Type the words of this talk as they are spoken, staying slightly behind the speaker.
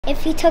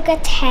if he took a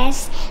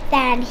test,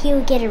 then he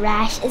would get a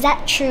rash. Is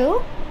that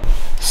true?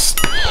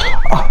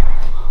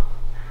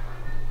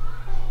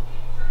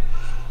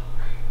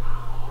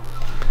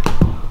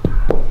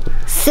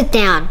 Sit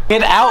down.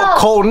 Get out,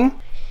 Colton.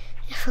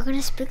 If we're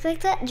gonna speak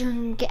like that, you're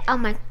gonna get out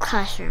of my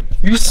classroom.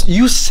 You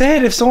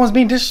said if someone's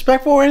being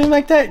disrespectful or anything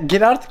like that,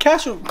 get out of the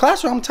classroom.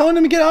 I'm telling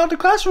them to get out of the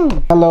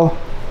classroom. Hello.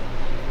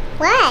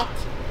 What?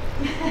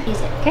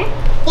 Music, okay?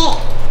 Yeah.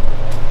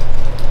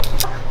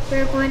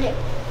 We're going to.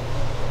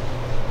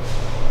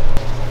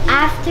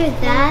 After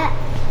that,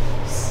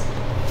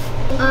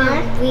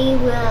 we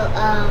will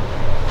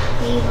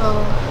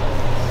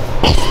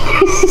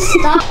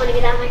stop. Want to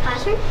get out of my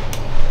classroom?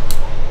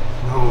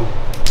 No.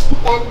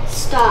 Then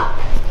stop.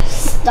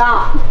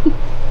 Stop.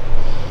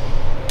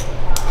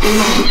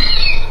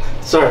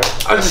 Sorry,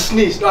 I just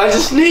sneezed. I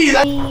just sneezed.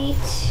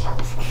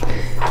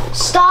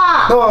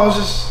 Stop. No, I was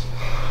just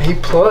A+.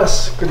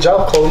 Good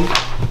job, Colton.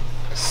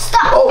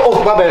 Stop.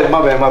 Oh, my bad.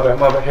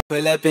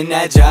 Pull up in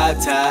that drop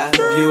top,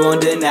 you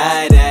won't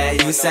deny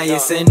that. You say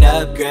it's an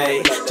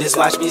upgrade, just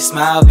watch me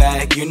smile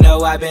back. You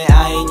know I've been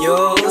eyeing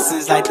you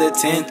since like the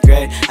 10th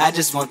grade. I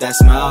just want that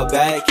smile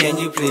back, can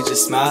you please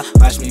just smile?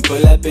 Watch me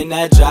pull up in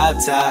that drop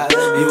top,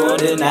 you won't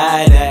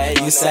deny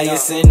that. You say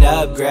it's an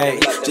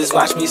upgrade, just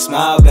watch me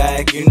smile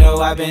back. You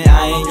know I've been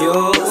eyeing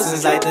you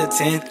since like the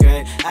 10th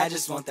grade. I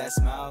just want that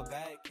smile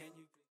back, can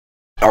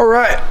you?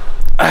 Alright,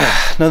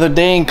 another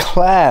day in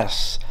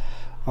class.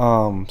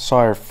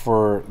 Sorry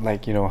for,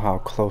 like, you know how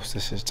close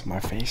this is to my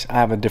face. I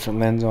have a different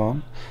lens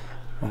on.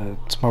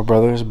 It's my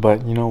brother's,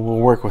 but you know, we'll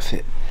work with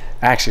it.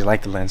 I actually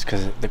like the lens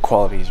because the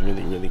quality is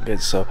really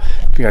good. So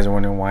if you guys are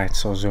wondering why it's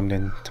so zoomed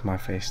in to my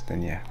face,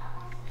 then yeah.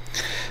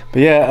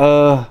 But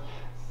yeah,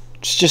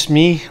 it's just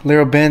me.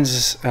 Little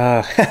Ben's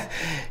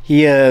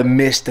he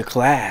missed the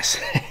class.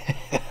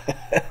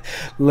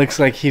 Looks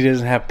like he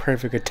doesn't have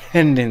perfect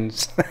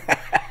attendance.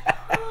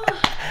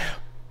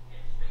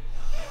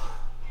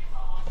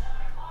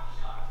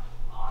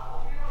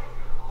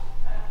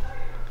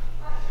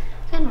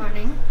 Good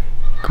morning.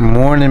 Good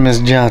morning, Miss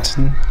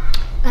Johnson.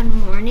 Good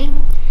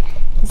morning,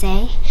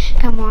 Zay.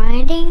 Good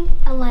morning,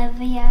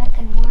 Olivia.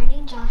 Good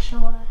morning,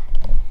 Joshua.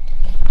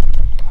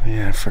 Oh,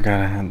 yeah, I forgot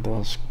I had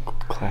those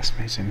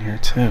classmates in here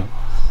too.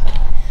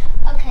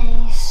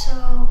 Okay,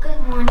 so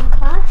good morning,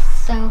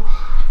 class. So,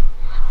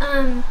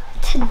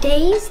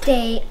 today's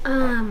day,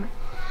 I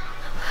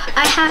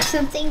have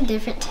something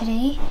different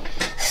today.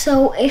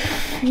 So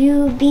if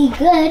you be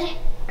good.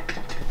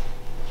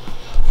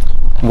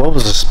 What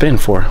was the spin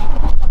for?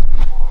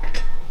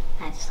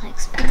 I just like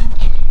spinning.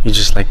 You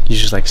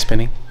just like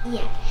spinning?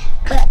 Yeah,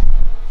 but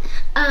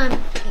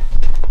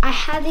I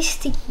have these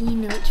sticky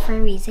notes for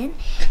a reason.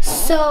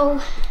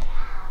 So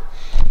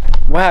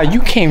wow, you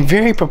came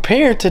very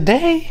prepared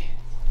today.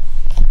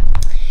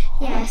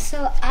 yeah,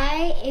 so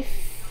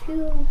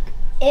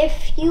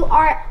if you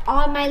are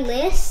on my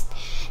list,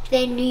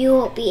 then you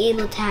won't be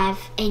able to have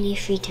any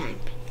free time.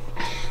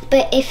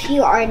 But if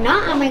you are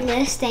not on my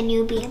list, then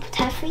you'll be able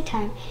to have free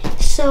time.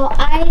 So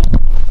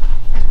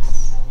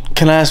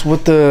Can I ask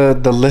what the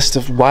list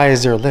of, why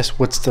is there a list?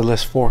 What's the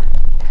list for?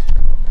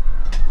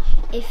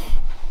 if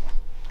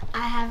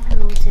I have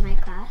rules in my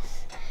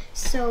class.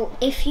 So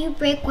if you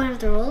break one of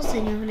the rules,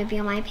 then you're going to be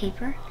on my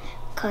paper.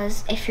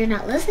 Because if you're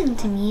not listening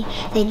to me,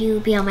 then you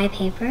will be on my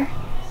paper.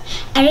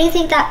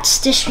 Anything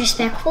that's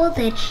disrespectful,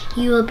 then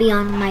you will be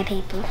on my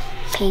paper.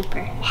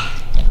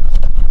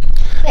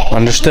 But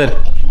Understood.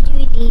 If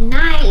you do be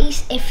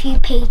nice, if you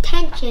pay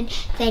attention,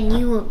 then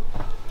you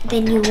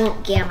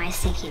won't get on my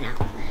sticky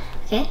note.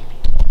 Okay?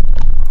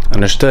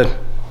 Understood.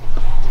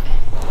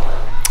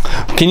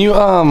 Can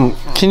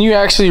you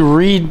actually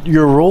read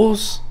your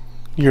rules,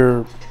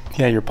 your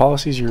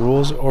policies, your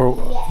rules,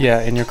 or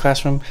Yes. in your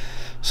classroom,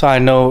 so I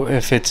know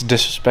if it's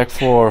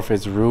disrespectful or if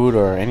it's rude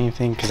or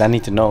anything, because I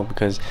need to know,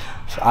 because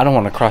I don't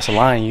want to cross a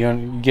line.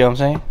 You get what I'm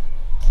saying?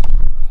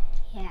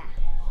 Yeah.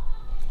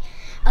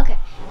 Okay.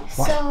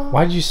 So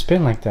Why did you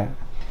spin like that?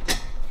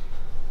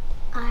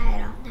 I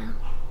don't know.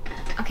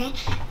 Okay,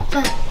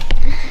 but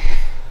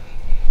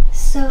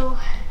so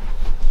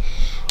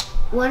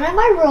one of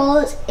my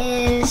rules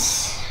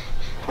is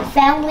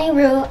family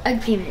rule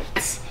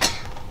agreements.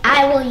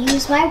 I will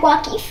use my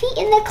walkie feet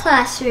in the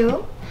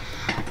classroom.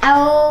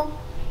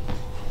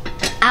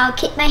 I'll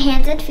keep my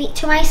hands and feet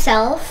to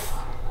myself.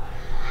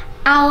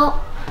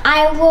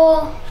 I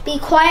will be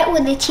quiet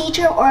when the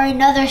teacher or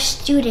another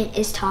student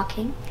is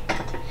talking.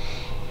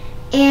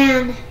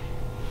 And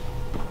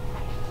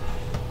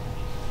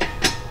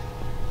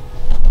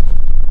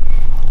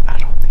I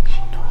don't think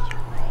she knows her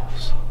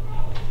rules.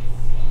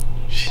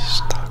 She's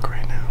stuck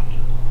right now.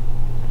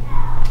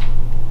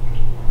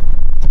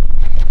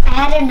 I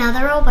had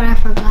another rule, but I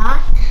forgot.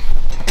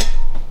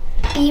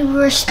 Be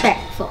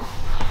respectful.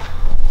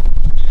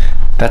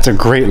 That's a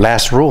great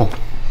last rule.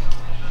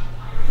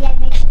 Yeah,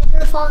 make sure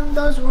you're following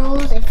those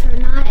rules. If you're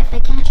not, if I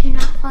catch you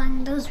not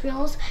following those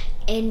rules,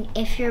 and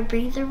if you're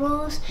breaking the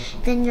rules,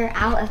 then you're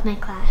out of my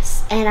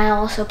class. And I'll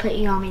also put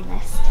you on my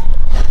list.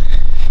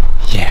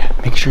 Yeah,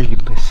 make sure you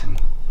listen.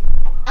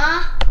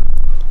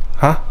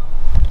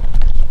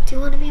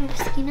 have a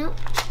sticky note?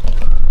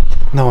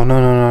 No.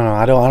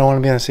 I don't want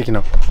to be on a sticky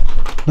note.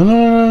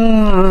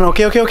 No.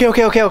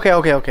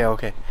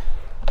 Okay.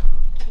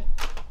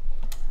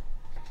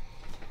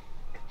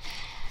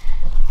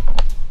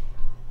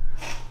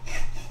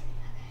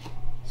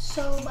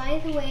 So, by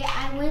the way,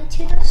 I went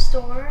to the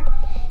store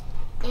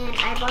and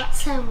I bought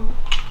some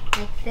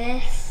like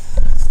this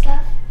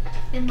stuff.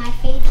 And my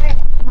favorite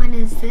one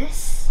is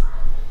this.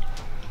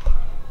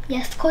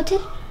 Yes,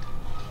 Colton?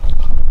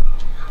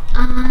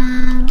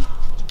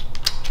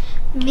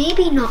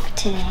 Maybe not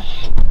today.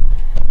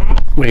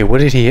 Wait, what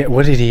did he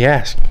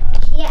ask?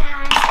 He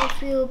asked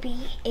if we will be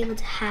able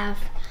to have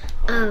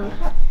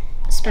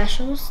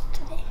specials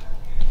today.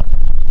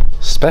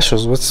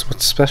 Specials? What's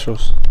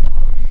specials?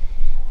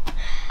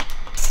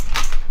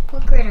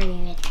 What grade are you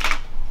in?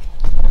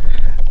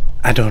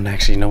 I don't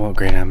actually know what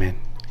grade I'm in.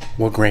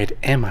 What grade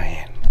am I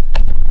in?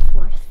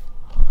 4th.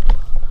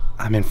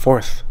 I'm in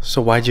 4th.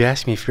 So why'd you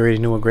ask me if you already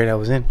knew what grade I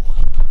was in?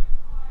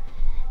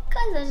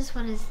 Because I just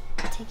wanted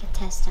to take a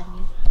test on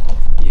you.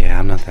 Yeah,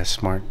 I'm not that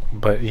smart.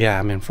 But yeah,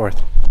 I'm in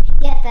 4th.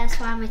 Yeah, that's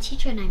why I'm a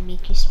teacher and I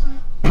make you smart.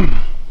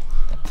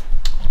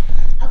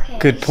 Okay.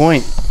 Good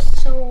point.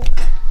 So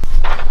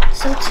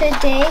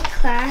today,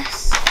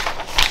 class,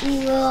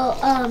 we will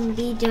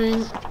be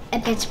doing a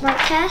benchmark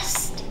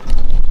test,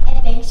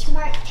 and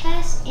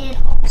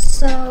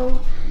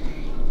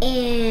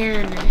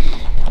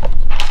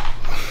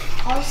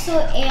also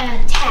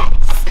a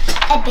test,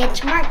 a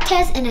benchmark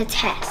test and a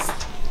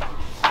test.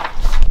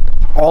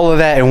 All of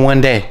that in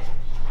one day.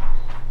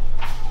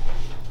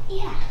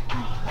 Yeah.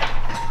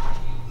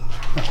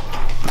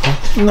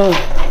 No,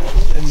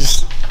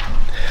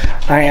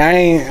 I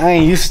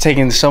ain't used to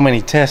taking so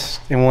many tests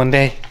in one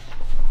day.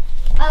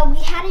 We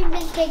hadn't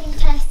been taking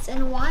tests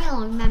in a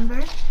while,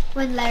 remember?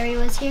 When Larry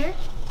was here?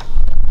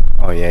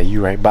 Oh yeah,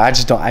 you're right. But I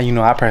just don't.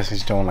 I personally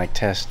just don't like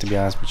tests, to be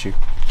honest with you.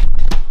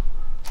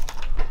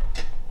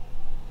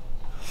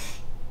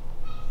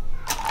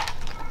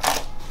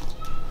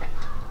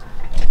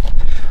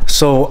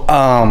 So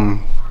I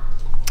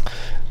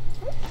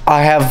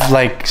have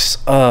like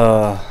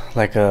some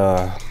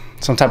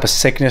type of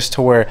sickness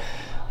to where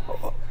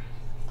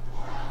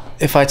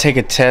if I take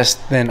a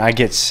test, then I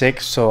get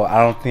sick. So I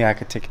don't think I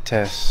could take a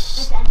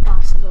test. That's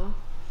impossible.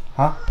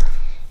 Huh?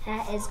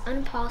 That is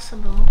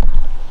impossible.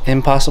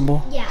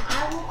 Impossible? Yeah,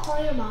 I will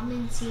call your mom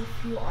and see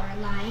if you are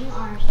lying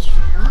or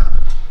true.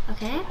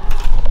 Okay?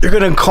 You're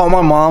gonna call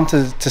my mom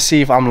to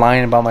see if I'm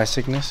lying about my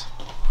sickness?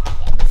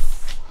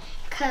 Yes.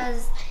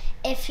 Because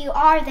if you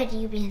are, then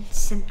you've been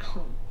sent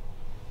home.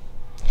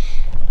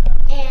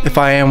 And If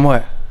I am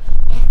what?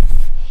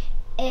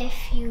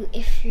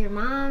 if your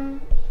mom,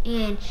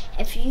 and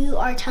if you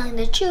are telling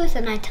the truth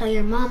and I tell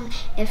your mom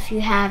if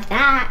you have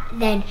that,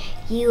 then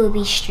you will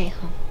be straight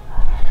home.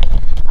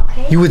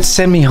 Okay? You would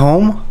send me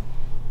home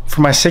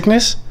for my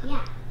sickness?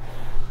 Yeah.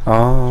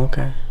 Oh,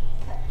 okay.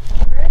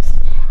 First,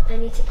 I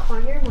need to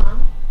call your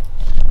mom.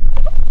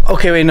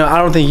 Okay, wait, no, I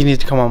don't think you need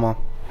to call my mom.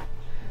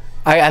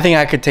 I think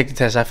I could take the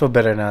test. I feel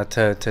better now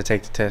to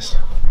take the test.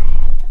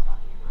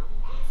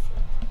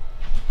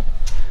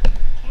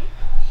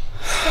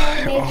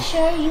 So make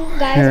sure you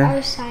guys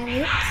are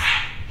silent.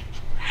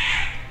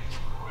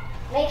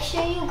 Make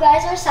sure you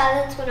guys are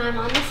silent when I'm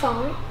on the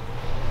phone.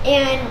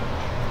 And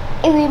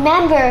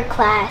remember,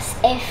 class,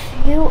 if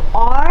you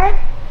are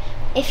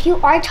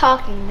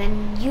talking,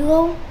 then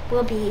you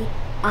will be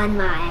on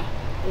my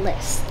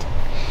list.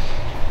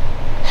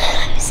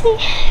 Let me see.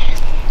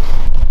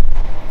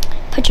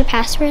 Put your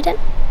password in.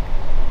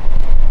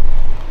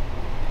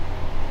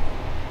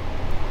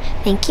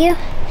 Thank you.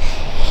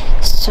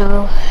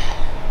 So,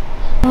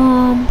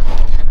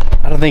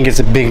 I don't think it's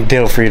a big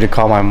deal for you to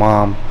call my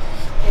mom.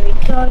 there we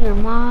go, your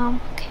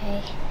mom.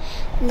 Okay.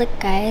 Look,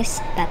 guys,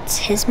 that's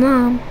his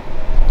mom.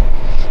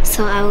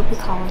 So I will be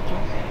calling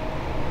him.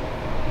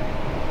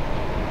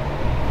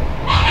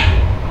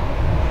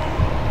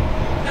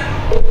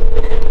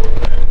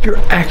 You're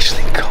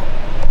actually calling.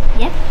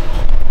 Yep.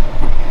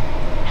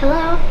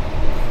 Hello?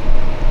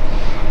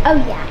 Oh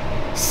yeah.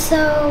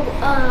 So,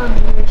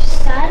 your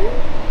son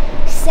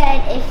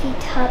said if he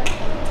took a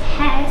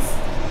test,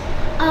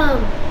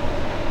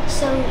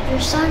 so your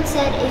son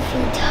said if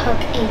he took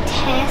a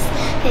test,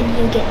 then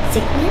he'd get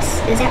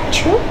sickness. Is that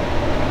true?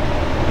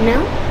 No?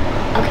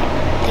 Okay.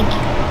 Thank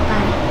you.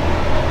 Bye.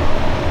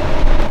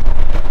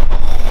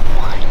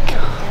 Oh my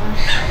God.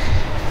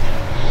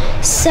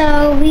 So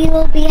we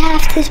will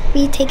have to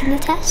be taking the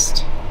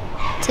test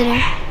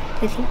today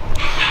with you.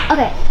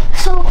 Okay.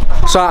 So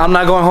I'm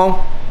not going home?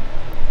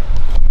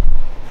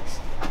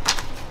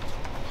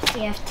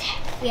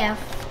 we have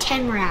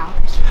 10 more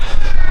hours.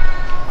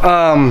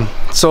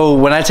 So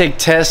when I take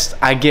tests,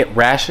 I get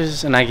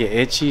rashes and I get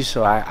itchy,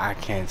 so I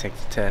can't take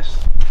the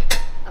test.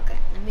 Okay,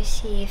 let me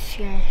see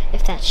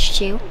if that's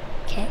true.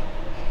 Okay.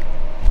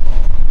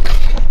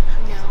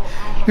 No,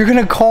 You're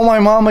gonna call my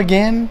mom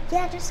again?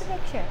 yeah, just to make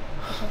sure.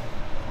 Okay.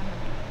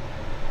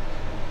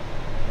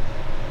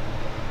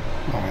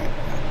 Alright.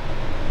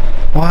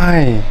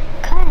 Why?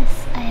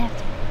 Cause I have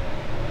to.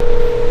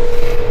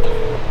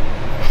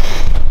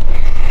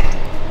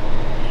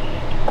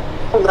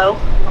 Hello?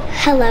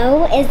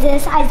 Hello, is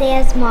this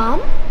Isaiah's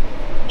mom?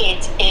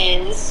 It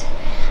is.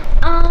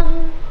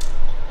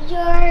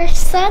 Your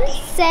son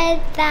said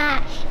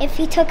that if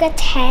he took a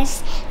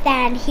test,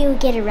 then he would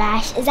get a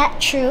rash. Is that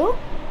true?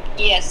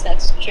 Yes,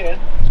 that's true.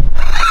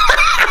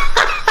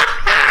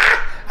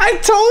 I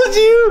told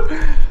you.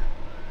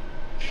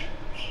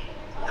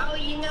 Oh,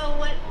 you know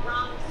what?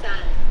 Wrong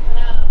son.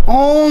 No.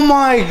 Oh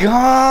my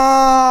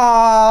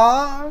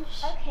gosh.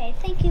 Okay,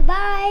 thank you.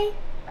 Bye.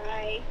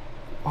 Bye.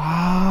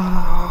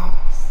 Wow.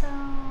 So,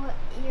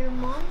 your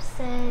mom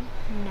said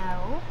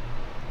no.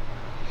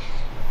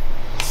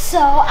 So,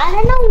 I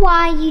don't know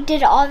why you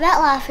did all that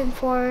laughing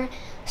for.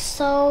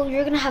 So,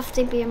 you're going to have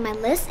to be on my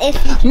list.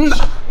 If you can,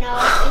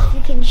 if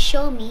you can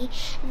show me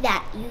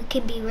that you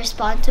can be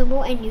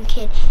responsible and you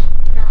can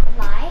not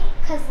lie.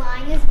 Because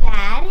lying is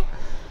bad.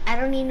 I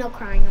don't need no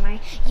crying on my.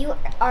 You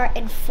are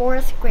in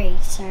 4th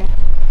grade, sir.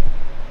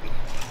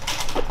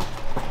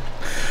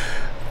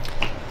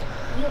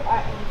 You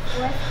are in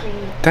 4th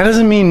grade. That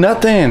doesn't mean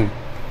nothing.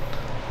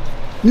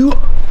 You.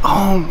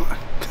 Oh my.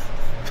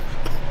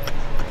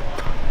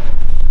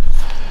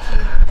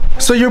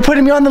 So you're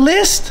putting me on the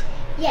list?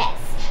 Yes,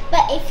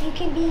 but if you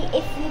can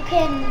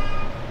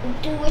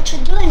do what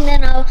you're doing,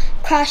 then I'll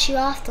cross you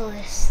off the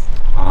list.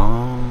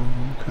 Oh,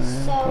 okay.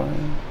 So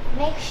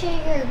make sure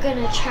you're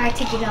gonna try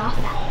to get off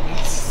that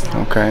list. So.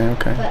 Okay.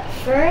 But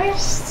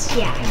first,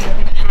 yeah, you're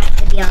gonna have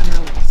to be on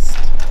the list.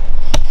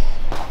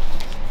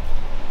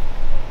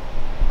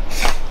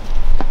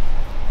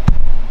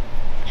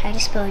 How do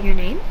you spell your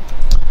name?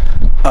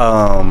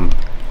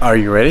 Are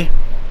you ready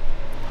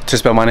to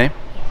spell my name?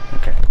 Yeah.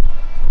 Okay.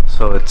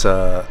 So it's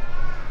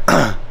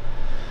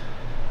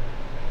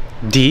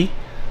D.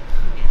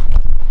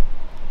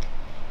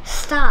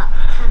 Stop.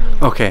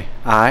 Okay.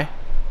 I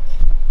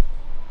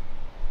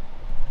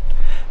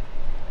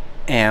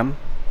am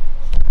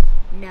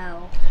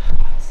No.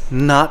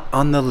 not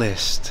on the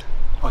list.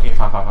 Okay,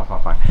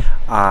 fine.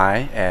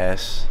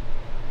 I-S-A-I-A-H.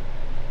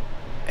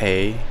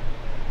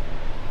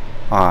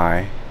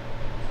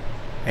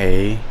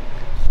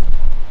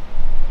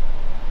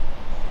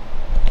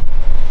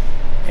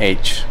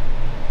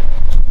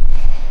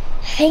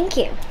 Thank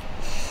you.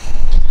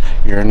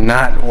 You're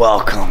not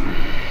welcome.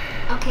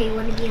 Okay, you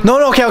want to be on? No,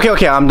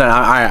 okay. I'm done.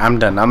 I'm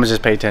done. I'm gonna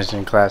just pay attention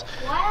in class.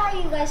 Why are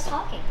you guys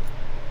talking?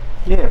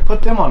 Yeah,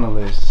 put them on the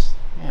list.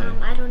 Yeah.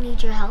 I don't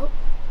need your help.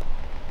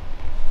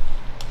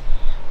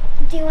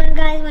 Do you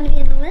guys want to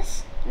be on the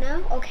list?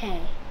 No?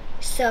 Okay.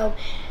 So,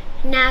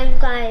 now you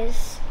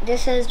guys,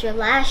 this is your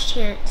last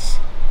chance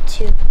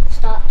to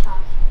stop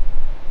talking.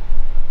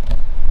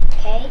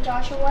 Okay,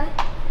 Joshua?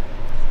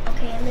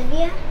 Okay,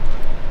 Olivia?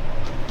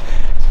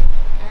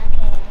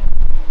 Okay.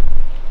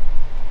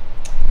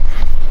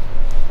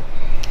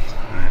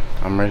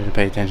 I'm ready to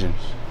pay attention.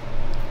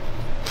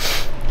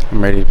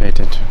 I'm ready to pay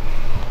attention.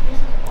 This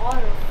is all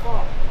your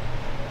fault.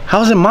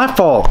 How's it my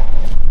fault?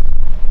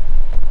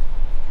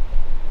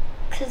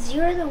 Because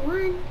you're the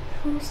one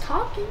who's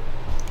talking.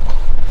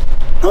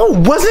 No, it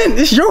wasn't.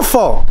 It's your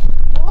fault.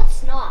 No,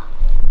 it's not.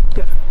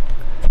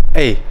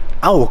 Hey,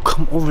 I will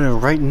come over there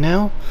right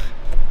now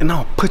and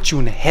I'll put you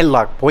in a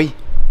headlock, boy.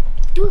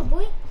 Do it,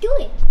 boy. Do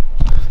it.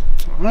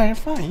 Alright,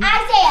 fine.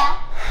 Isaiah!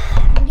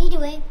 What are you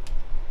doing?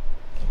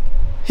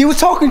 He was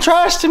talking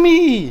trash to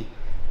me.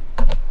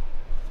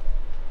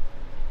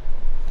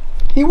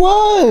 He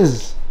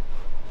was.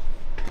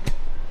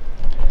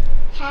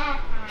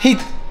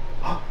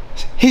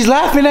 He's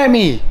laughing at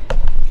me.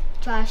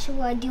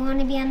 Joshua, do you want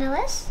to be on the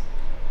list?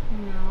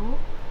 No.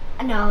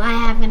 No,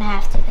 I'm going to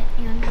have to put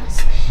you on the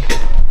list.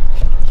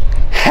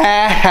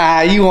 Ha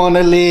ha, you on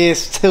the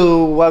list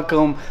too.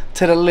 Welcome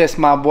to the list,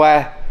 my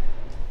boy.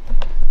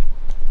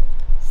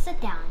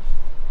 Sit down.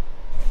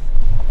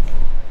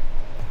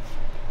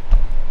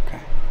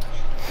 Okay.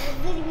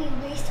 We're literally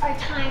waste our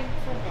time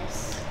for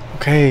this.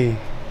 Okay.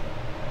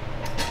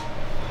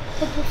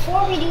 But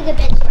before we do the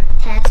benchmark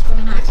test, we're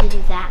going to have to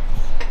do that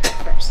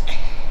first.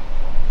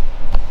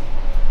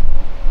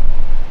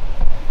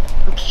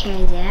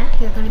 Okay, there.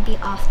 You're going to be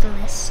off the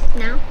list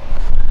now.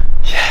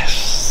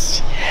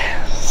 Yes.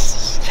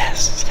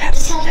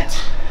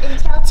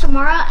 Until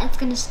tomorrow, it's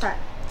going to start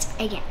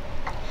again.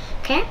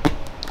 Okay?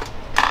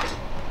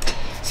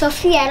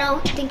 Sophia, I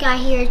don't think I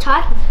hear you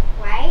talking,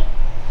 right?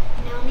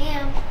 No,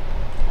 ma'am.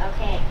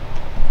 Okay.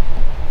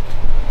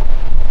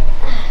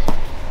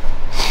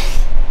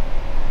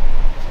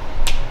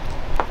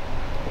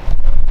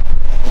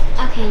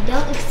 Okay,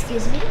 don't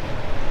excuse me.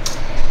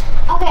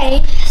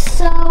 Okay,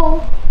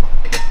 so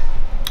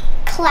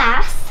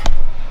class,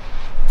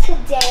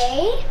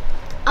 today,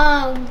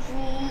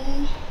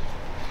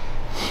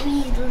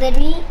 we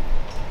literally,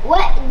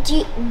 what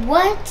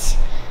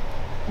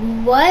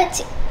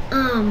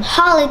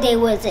holiday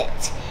was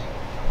it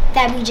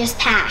that we just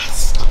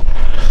passed?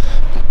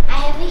 I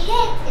have a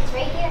hint. It's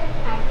right here. I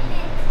have a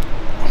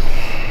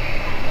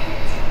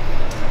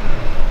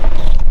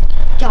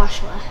hint.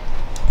 Joshua.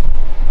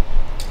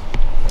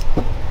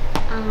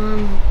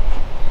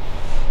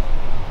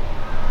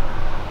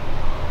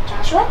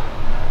 Joshua?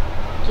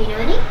 Do you know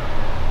any?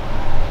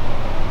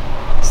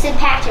 St.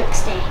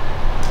 Patrick's Day.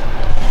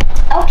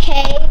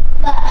 Okay,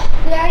 but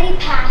we already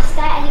passed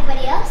that.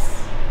 Anybody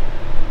else?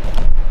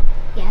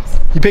 Yes.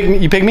 You pick me?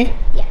 You pick me?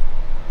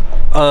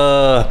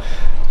 Yeah.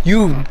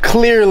 You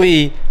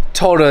clearly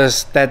told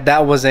us that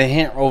that was a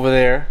hint over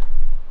there.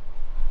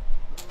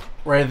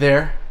 Right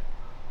there.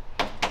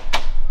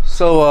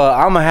 So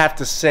I'm gonna have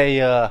to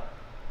say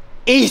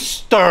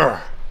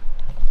Easter.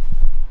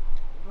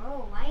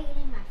 Bro, why are you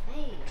getting my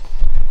face?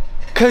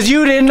 Cause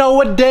you didn't know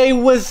what day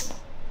was.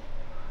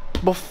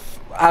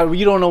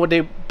 You don't know what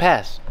day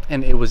passed,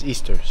 and it was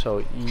Easter.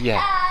 So yeah.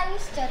 Ah, you're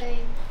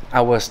stuttering.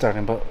 I was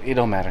stuttering, but it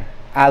don't matter.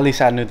 At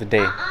least I knew the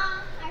day.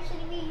 I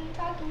shouldn't be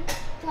talking. Do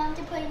you want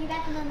to put you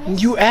back on the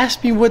list? You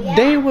asked me what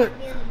day was.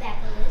 Be on the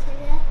back of the list like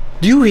that.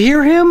 Do you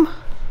hear him?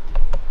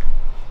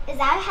 Is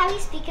that how we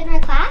speak in our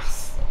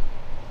class?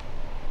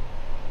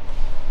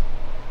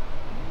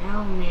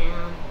 No,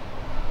 ma'am.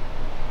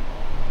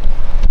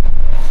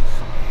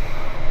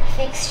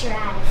 Fix your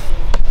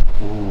attitude.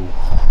 Ooh.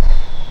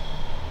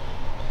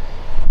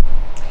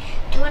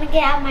 Do you want to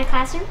get out of my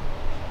classroom?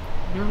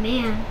 No,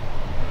 ma'am.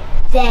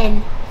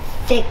 Then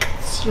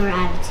fix your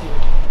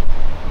attitude.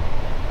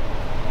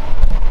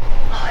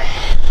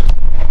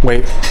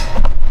 Wait.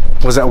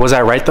 Was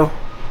that right though?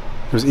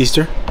 It was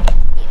Easter?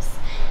 Yes.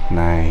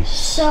 Nice.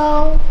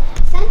 So,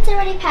 since it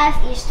already passed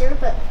Easter,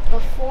 but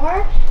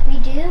before we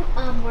do,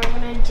 we're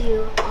gonna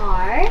do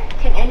our.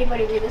 Can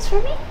anybody read this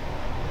for me?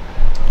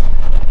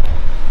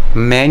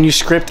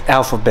 Manuscript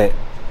alphabet.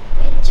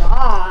 Good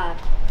job.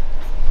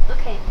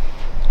 Okay.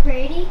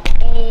 Ready?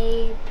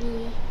 A,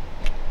 B.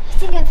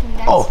 Sing it to me,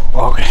 guys.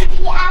 Oh, okay.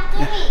 Repeat after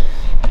me.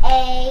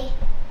 A,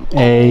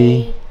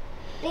 B,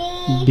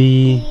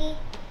 B,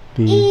 B,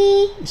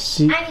 E,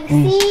 C, I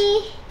mean C,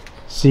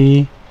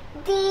 C,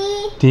 D,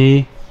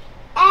 D,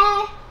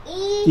 F,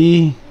 E,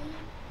 E,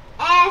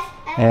 F,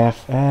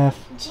 F, F,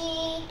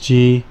 G,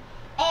 G,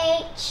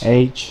 H,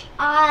 H,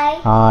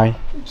 I, I,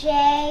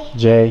 J,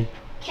 J,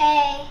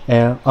 K,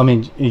 L. I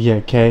mean,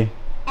 yeah, K,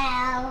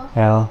 L,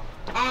 L,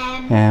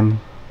 M, M,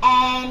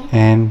 N,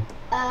 N,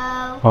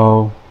 O,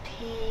 O, P,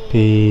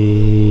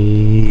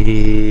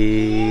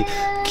 P,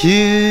 Q,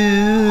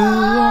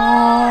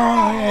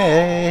 R,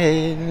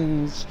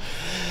 S,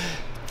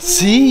 T,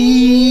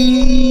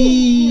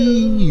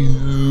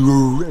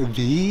 U,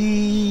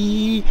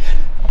 V.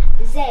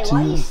 Zay,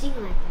 why are you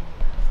singing like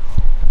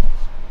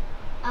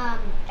that?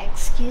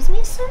 Excuse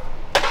me, sir?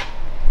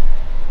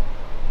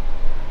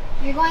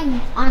 You're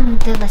going on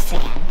the list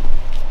again.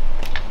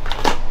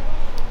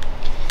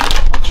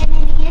 What's your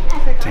name again? I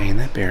forgot. Dang,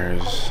 that bear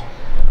is.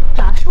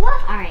 Joshua?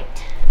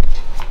 Alright.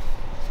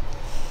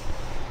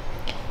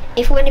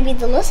 If you want to be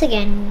the list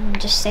again,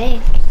 just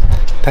say.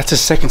 That's the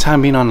second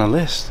time being on the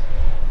list.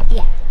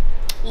 Yeah.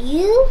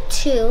 You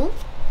two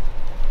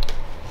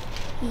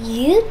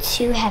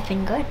have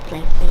been good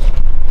lately.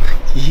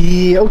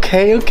 Yeah,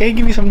 okay,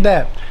 give me some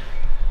dap.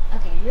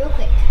 Okay, real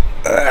quick.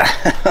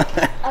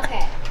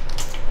 Okay.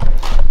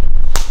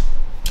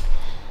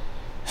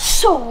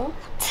 So,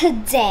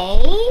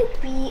 today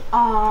we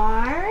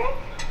are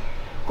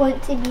going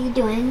to be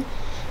doing.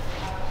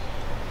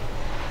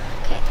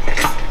 Okay.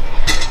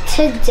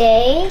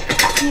 Today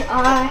we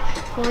are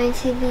going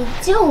to be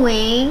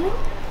doing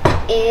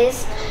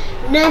is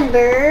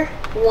number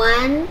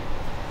 1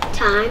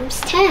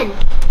 times 10.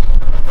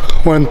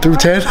 1 through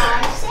 10.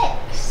 5,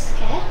 6.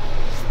 Okay.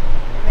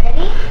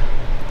 Ready?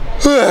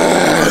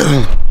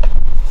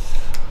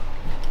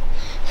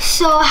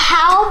 So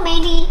how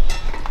many?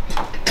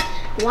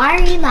 Why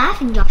are you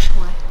laughing,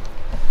 Joshua?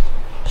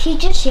 He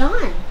just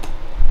yawned.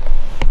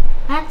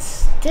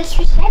 That's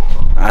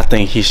disrespectful. I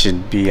think he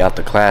should be out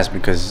the class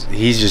because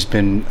he's just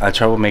been a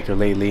troublemaker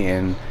lately,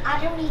 and I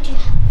don't need your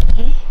help,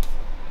 okay?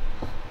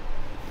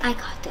 I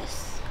got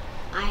this.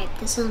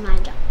 This is my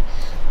job.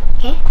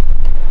 Okay?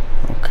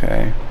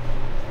 okay.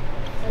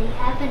 So you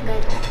have been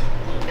good.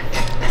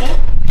 Okay?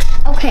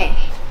 Okay.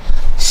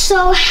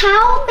 So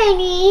how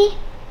many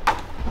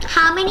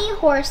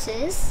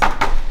horses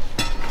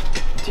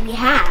do we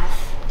have?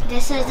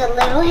 This is a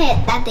little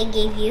hint that they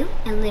gave you.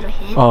 A little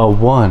hint.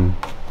 1.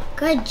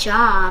 Good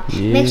job.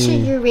 Make sure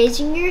Yeah. you're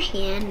raising your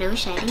hand, no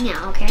shouting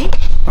out, okay?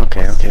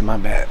 Okay, my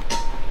bad.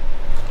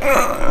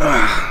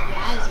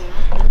 Yeah,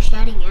 no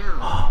shouting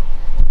out.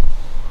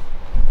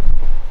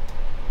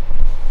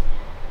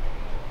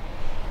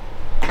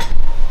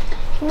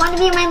 You want to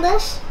be on my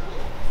list?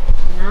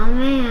 No,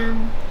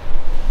 ma'am.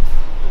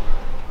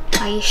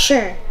 Are you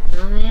sure?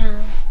 No,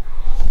 ma'am.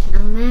 No,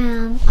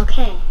 ma'am.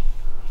 Okay.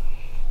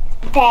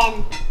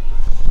 Then,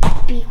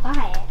 be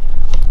quiet.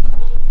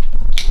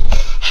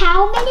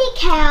 How many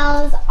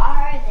cows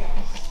are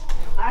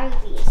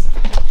these?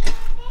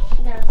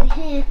 There's a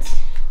hint.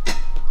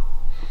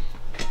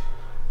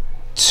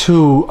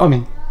 2. I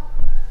mean,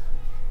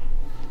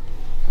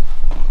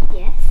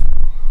 Yes.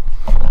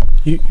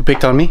 you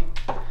picked on me.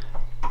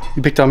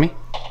 You picked on me.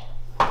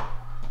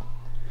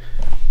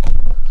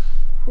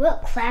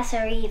 What class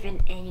are you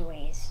even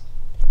anyways?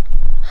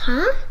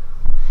 Huh?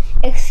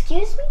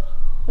 Excuse me?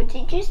 What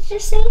did you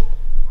just say?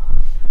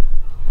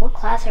 What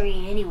class are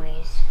you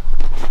anyways?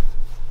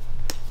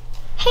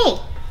 Hey,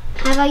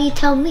 how about you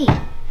tell me?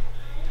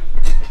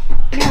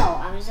 No,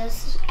 I was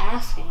just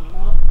asking,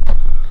 bro.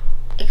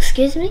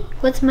 Excuse me?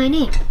 What's my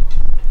name?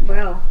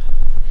 Bro.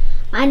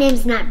 My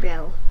name's not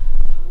bro.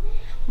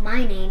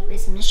 My name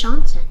is Miss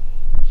Johnson.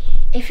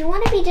 If you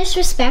want to be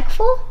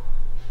disrespectful,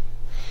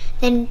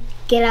 then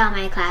get out of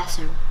my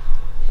classroom.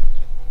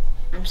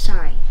 I'm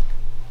sorry.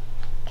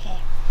 Okay.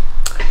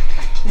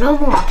 No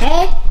more,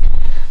 okay?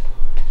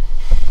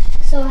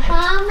 So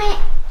how many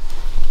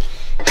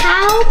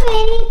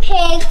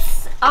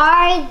pigs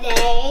are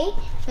they?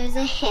 There's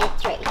a hint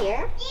right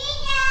here.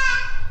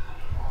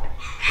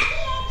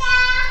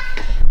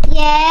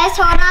 Yes,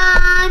 hold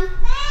on.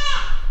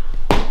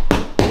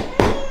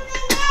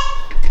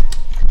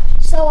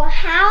 So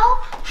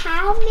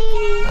how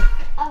many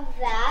of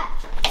that?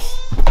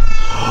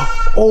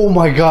 Oh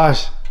my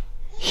gosh.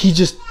 He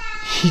just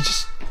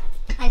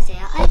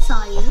Isaiah, I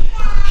saw you.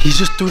 he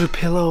just threw the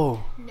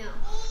pillow. No.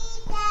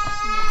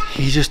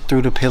 He just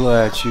threw the pillow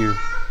at you.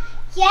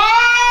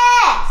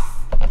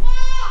 Yes!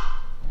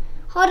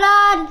 Hold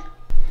on.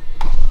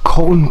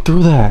 Colton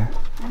threw that.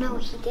 No,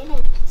 he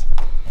didn't.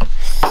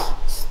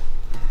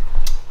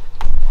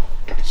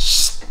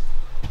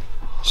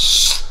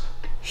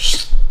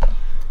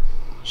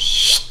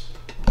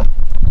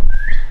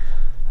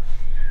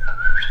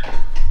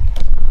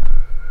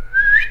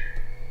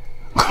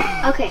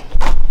 Okay.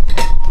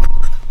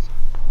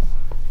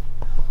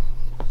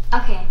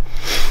 Okay.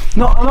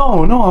 No,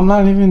 I'm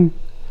not even.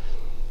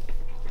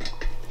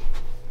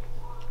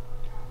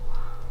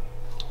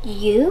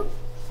 You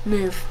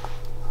move.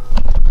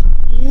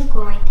 You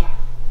go right there.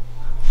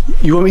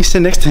 You want me to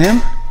sit next to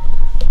him?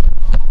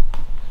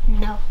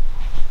 No.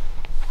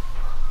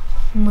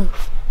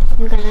 Move.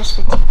 You gotta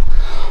respect him.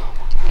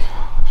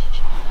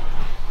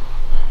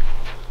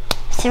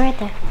 Sit right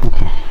there.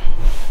 Okay.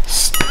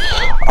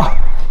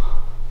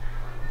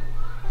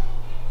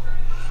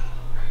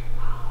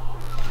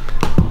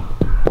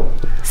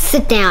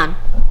 Sit down.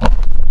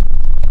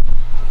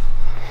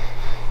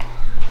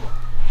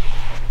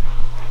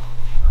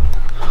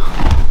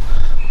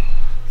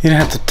 You didn't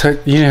have to touch.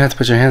 You didn't have to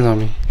put your hands on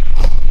me.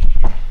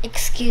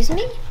 Excuse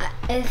me?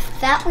 If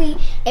that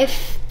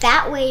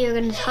way you're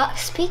gonna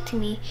speak to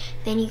me,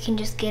 then you can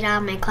just get out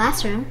of my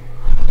classroom.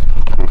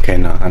 Okay,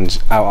 no,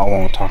 I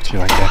won't talk to you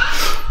like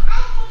that.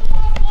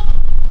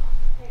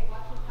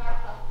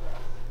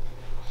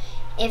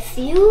 If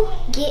you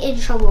get in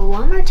trouble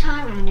one more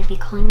time, I'm gonna be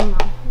calling your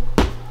mom.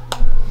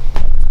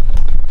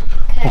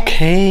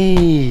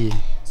 Okay.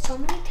 So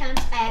many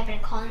times I have been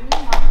calling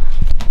your mom.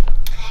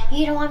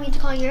 You don't want me to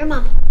call your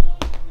mom,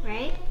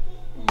 right?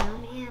 No,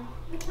 ma'am.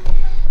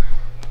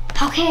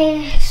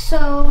 Okay,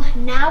 so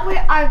now we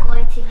are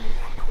going to be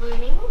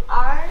learning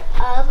our.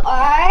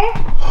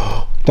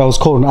 That was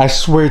Colton. I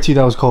swear to you,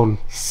 that was Colton.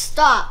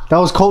 Stop. That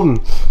was Colton.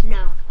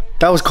 No.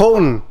 That was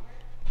Colton.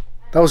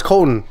 That was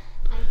Colton.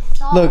 I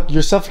saw. Look,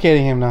 you're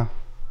suffocating him now.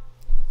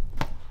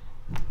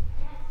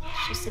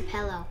 It's just a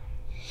pillow.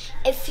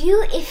 If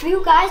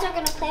you guys are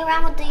gonna play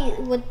around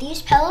with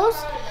these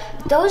pillows,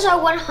 those are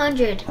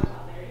 $100.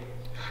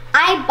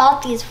 I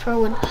bought these for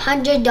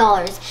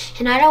 $100,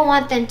 and I don't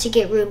want them to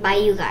get ruined by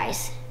you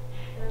guys.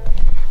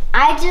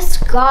 I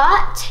just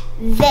got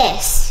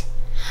this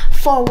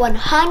for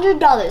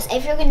 $100.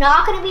 If you're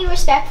not gonna be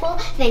respectful,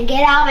 then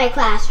get out of my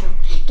classroom.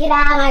 Get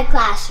out of my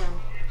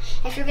classroom.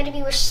 If you're gonna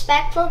be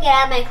respectful, get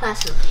out of my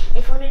classroom.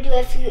 If you wanna do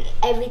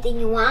everything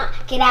you want,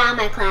 get out of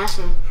my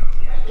classroom.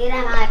 Get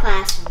out of my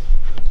classroom.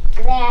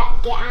 Get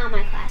out of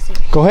my classroom.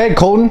 Go ahead,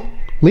 Colton.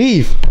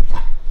 Leave.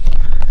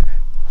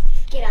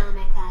 Get out of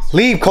my classroom.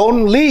 Leave,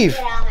 Colton. Leave.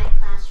 Get out of my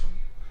classroom.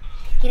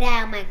 Get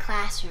out of my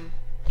classroom.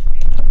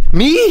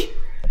 Me?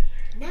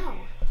 No.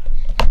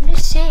 I'm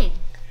just saying.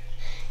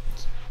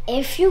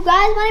 If you guys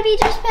want to be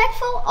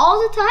disrespectful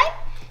all the time,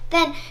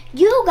 then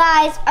you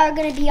guys are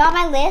going to be on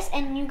my list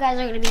and you guys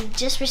are going to be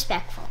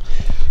disrespectful.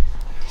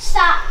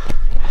 Stop.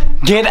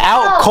 Get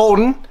out, Oh.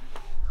 Colton.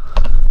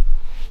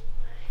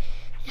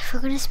 If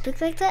we're going to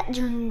speak like that,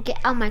 you're going to get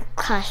out of my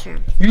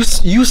classroom.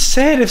 You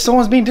said if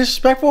someone's being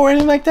disrespectful or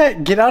anything like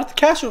that, get out of the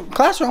classroom.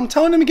 I'm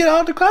telling them to get out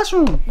of the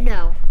classroom.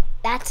 No,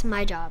 that's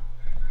my job.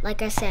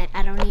 Like I said,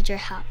 I don't need your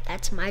help.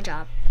 That's my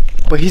job.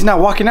 But he's not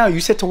walking out. You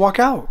said to walk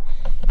out.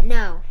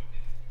 No.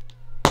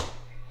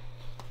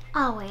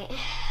 Oh, wait.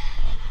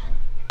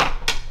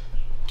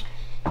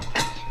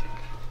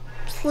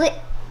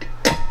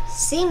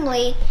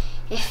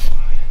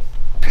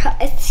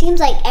 It seems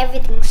like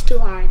everything's too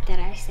hard that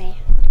I say.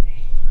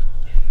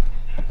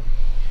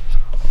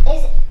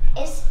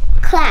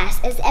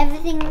 Is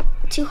everything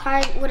too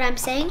hard what I'm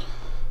saying?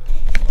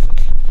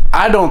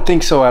 I don't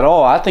think so at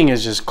all. I think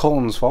it's just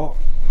Colton's fault.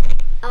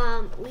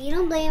 We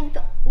don't blame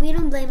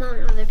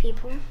on other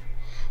people.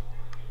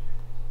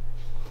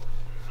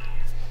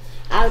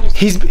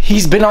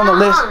 He's been on the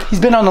list. He's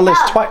been on the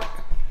list twice.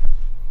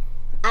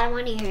 I don't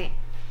want to hear it.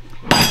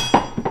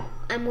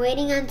 I'm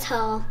waiting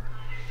until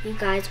you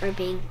guys are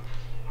being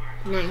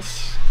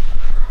nice.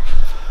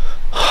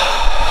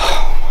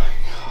 Oh my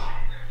God.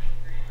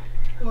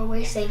 We're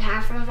wasting wasting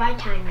half of our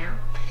time now.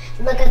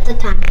 Look at the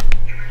time.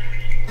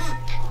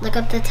 Look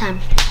at the time.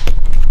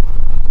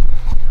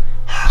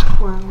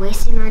 We're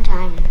wasting our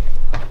time.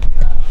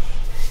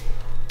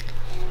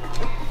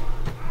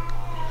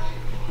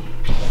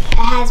 It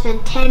has been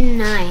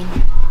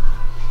 10:09.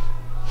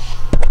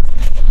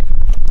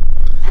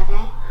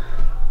 Okay?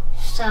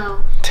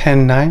 So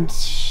 10:09.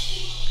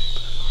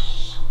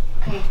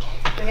 okay,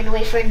 we're gonna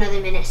wait for another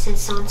minute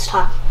since someone's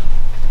talking.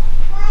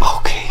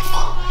 Okay,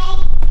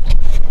 fine.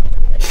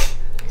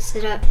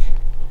 Sit up.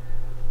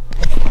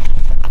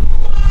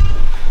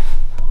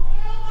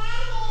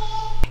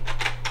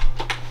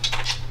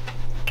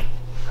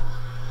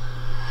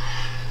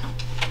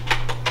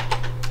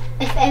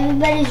 If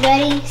everybody's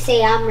ready,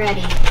 say I'm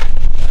ready.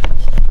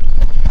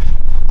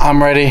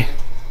 I'm ready.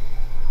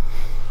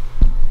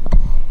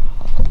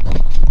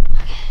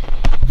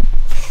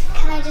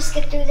 Can I just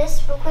get through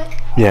this real quick?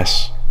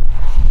 Yes.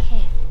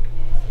 Okay.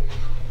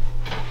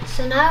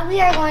 So now we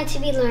are going to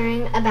be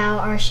learning about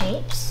our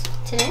shapes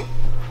today.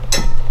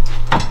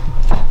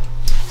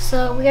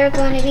 So we are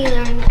going to be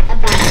learning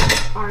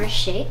about our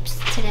shapes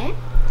today.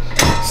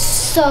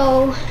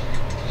 So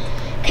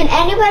can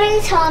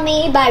anybody tell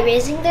me by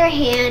raising their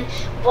hand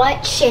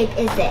what shape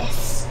is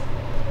this?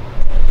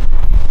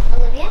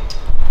 Olivia?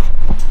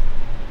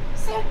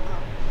 Circle.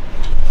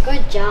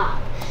 Good job.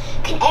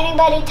 Can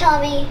anybody tell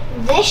me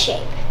this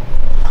shape?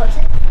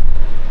 Colton?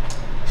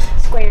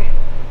 Square.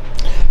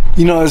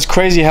 You know, it's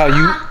crazy how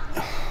you.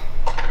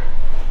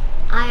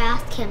 I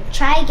asked him.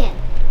 Try again.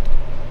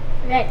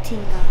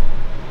 Rectangle.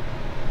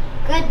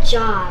 Good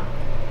job.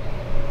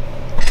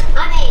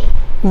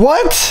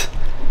 What?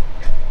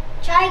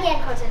 Try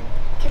again, Colton.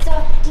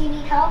 So, do you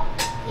need help?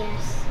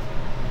 Yes.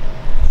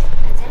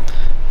 That's it.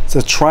 It's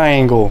a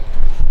triangle.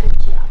 Good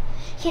job.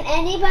 Can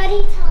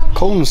anybody tell me?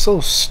 Colton's so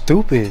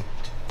stupid.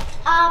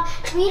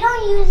 We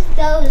don't use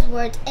those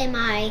words in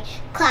my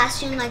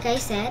classroom, like I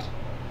said.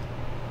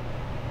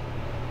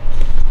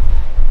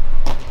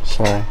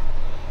 Sorry.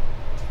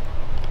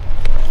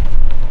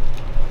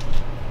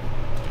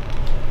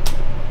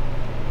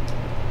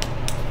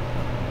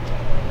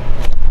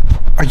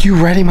 Are you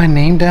writing my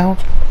name down?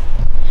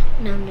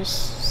 No, I'm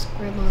just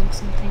scribbling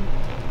something.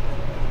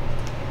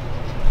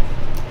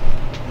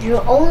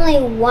 You're only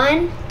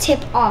one tip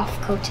off,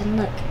 Colton.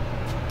 Look.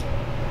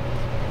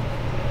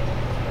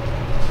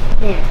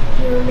 There.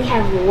 You only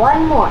have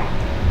one more.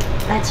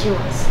 That's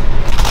yours.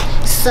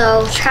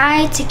 So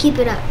try to keep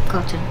it up,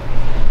 Colton.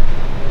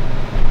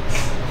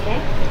 Okay?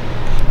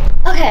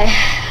 Okay.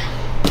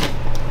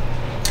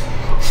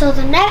 So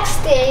the next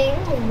thing,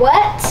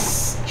 what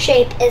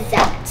shape is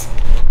that?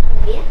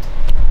 Olivia?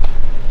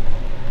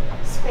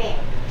 Square.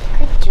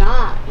 Good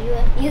job.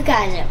 You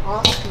guys are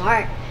all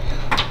smart.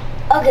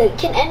 Okay,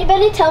 can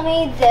anybody tell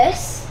me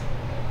this?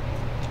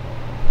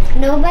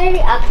 Nobody?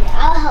 Okay,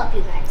 I'll help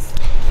you guys.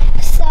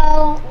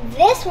 So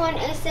this one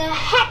is a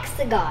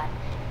hexagon.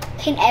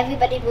 Can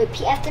everybody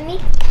repeat after me?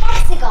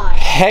 Hexagon.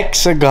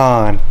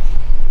 Hexagon.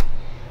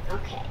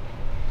 Okay.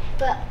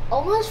 But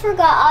almost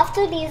forgot,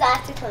 after these I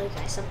have to tell you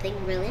guys something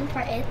really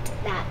important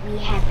that we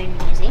have been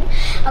using.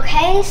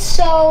 Okay,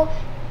 so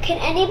can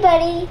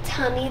anybody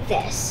tell me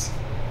this?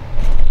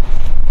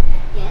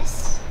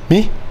 Yes?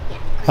 Me?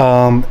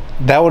 Yeah.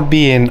 That would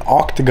be an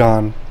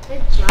octagon.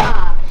 Good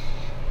job.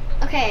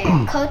 Okay,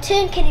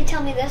 Colton, can you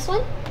tell me this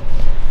one?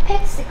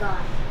 Hexagon.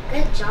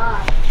 Good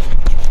job.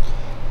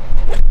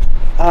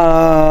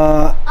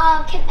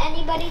 Can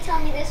anybody tell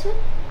me this one?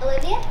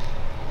 Olivia?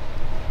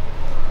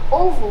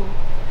 Oval.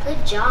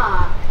 Good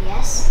job.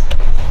 Yes.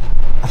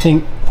 I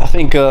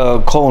think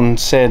Colton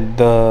said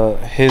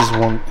his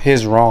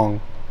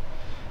wrong.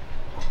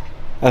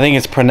 I think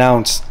it's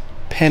pronounced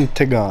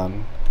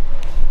pentagon.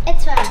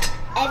 It's fine.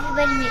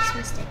 Everybody makes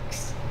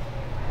mistakes.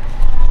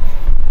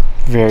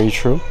 Very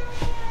true.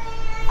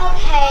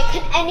 Okay,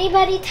 can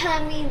anybody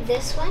tell me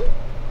this one?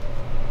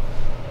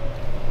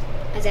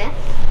 Isaiah?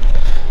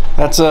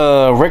 That's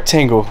a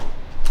rectangle.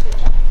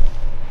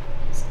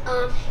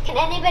 Can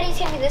anybody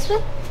tell me this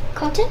one?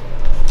 Colton?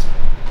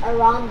 A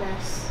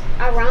rhombus.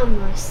 A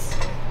rhombus.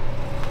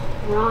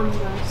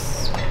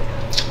 Rhombus.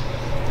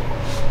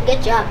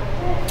 Good job.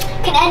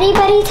 Can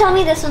anybody tell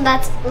me this one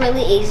that's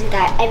really easy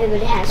that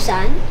everybody has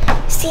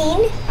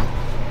seen?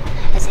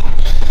 Isaiah?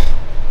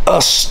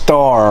 A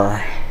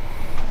star.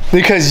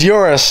 Because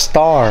you're a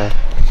star.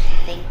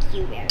 Thank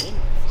you very much.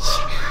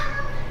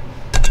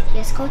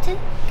 Yes, Colton?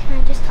 Can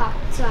I just talk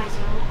to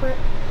Isaiah real quick?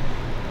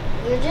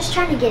 You're just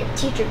trying to get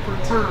teacher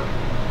points, huh?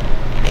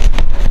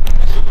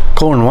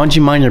 Colton, why don't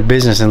you mind your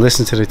business and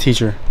listen to the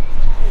teacher?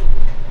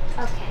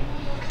 Okay.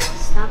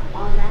 Stop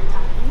all that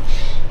talking.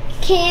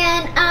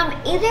 Can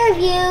either of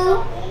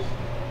you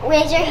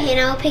raise your hand?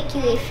 I'll pick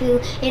you if you,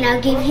 and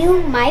I'll give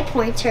you my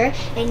pointer,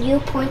 and you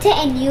point it,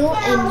 and you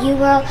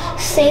will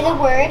say the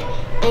word,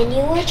 and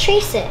you will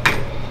trace it.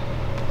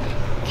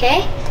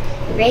 Okay?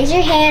 Raise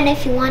your hand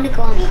if you want to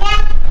go on.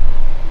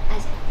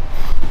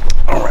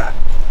 All right.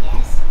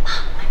 Yes.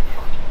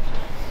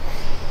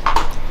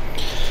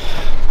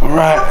 All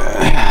right.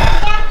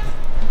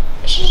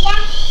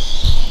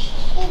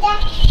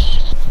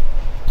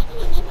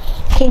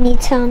 Can you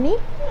tell me?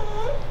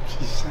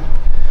 She said.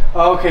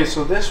 Okay,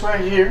 so this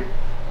right here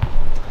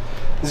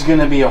is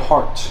gonna be a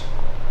heart.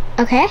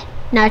 Okay,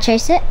 now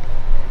trace it.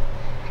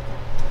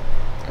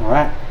 All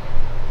right.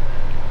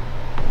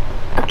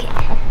 Okay.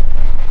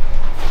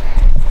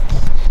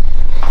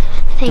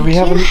 Thank Do we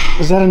have?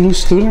 Is that a new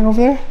student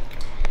over there?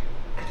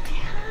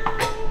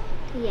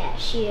 Yeah,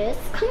 she is.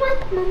 Come on,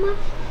 Mama.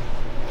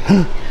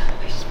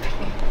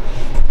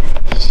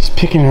 She's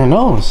picking her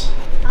nose.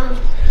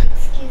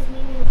 Excuse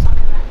me, we were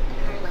talking about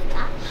her like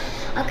that.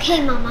 Okay,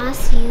 Mama,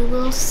 so you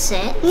will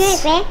sit.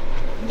 Yes,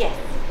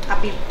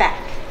 I'll be back.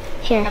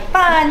 Here. Have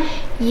fun.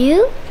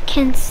 You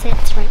can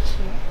sit right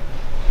here.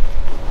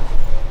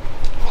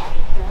 There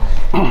we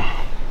go.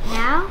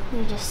 Now,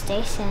 you just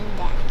stay sitting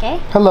down, okay?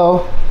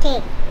 Hello.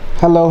 Okay.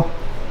 Hello.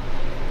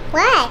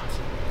 What?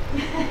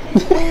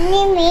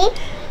 Me?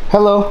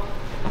 Hello.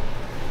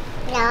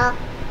 No.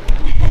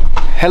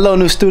 Hello,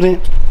 new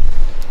student.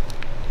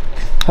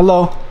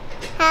 Hello.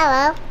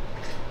 Hello.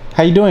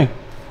 How you doing?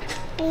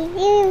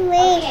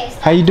 Okay, so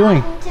How you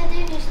doing? talking to the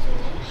new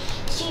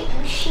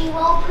student. She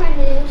will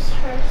produce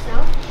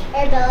herself.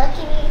 Arabella,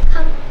 can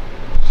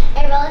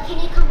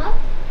you come up,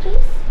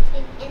 please,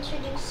 and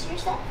introduce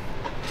yourself?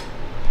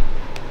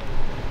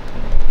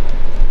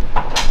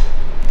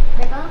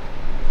 Arabella?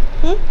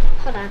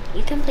 Hold on.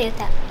 You can play with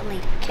that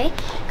later, okay?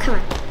 Come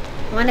on.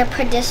 Want to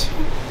produce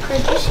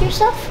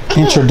yourself?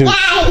 Introduce.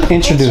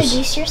 Introduce.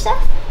 Introduce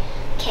yourself.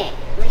 Okay,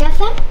 look at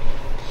them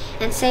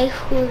and say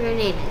who your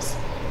name is.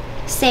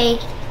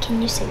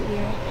 Can you say your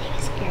name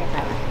is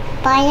Arabella?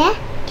 Bye.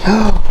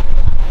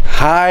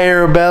 Hi,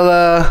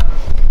 Arabella.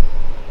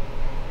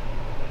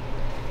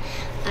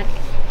 Okay.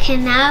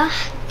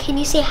 Can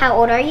you say how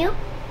old are you?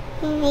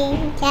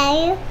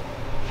 Tell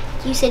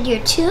You said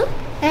you're 2? you.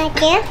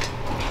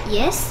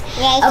 Yes.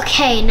 Yes.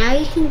 Okay, now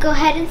you can go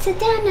ahead and sit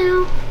down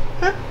now.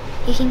 Huh?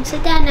 You can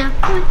sit down now.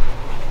 Come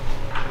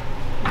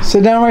on.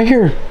 Sit down right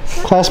here,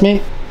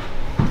 classmate.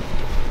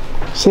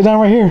 Sit down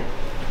right here.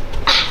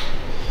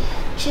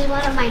 She's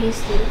one of my new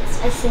students,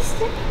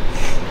 assistant.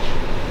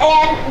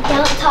 And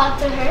don't talk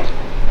to her.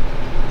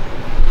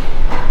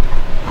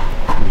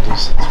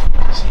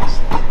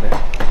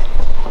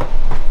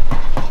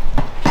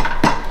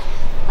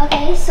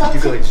 Okay, so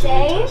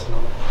today,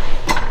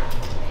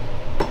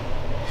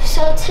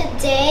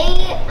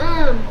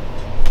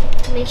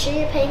 make sure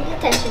you're paying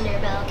attention there,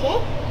 Belle, okay?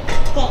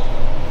 Okay.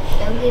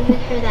 Don't give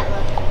her that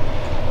look.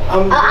 I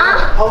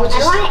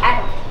I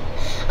don't.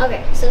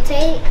 Okay, so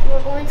today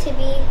we're going to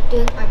be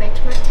doing our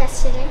benchmark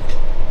test today.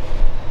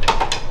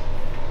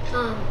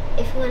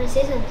 If you want to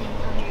say something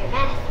under your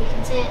math, you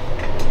can say it.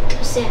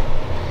 Just say it.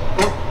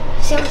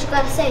 Say what you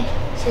gotta say,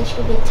 since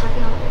you'll be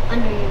talking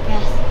under your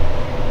breath.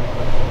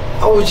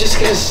 I was just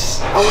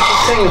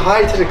saying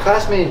hi to the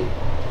classmate.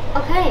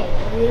 Okay,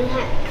 we don't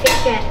have to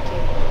fix your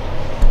attitude.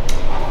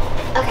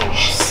 Okay,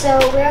 so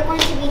we're going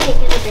to be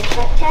taking a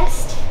benchmark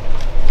test.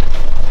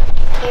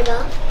 Hey,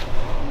 Belle,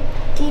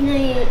 do you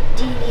need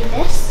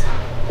this?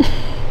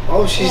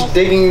 Oh, she's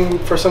digging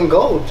for some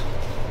gold.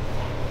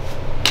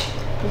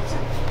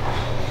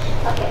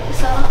 Okay,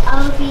 so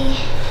I'll be.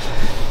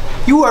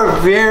 You are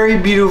very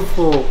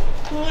beautiful.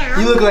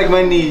 You look like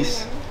my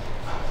niece.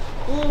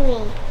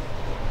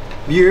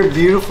 You're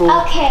beautiful.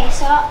 Okay,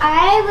 so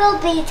I will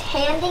be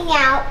handing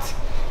out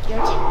your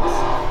test.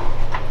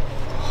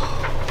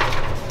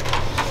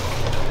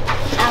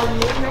 I'll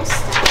use my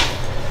stuff.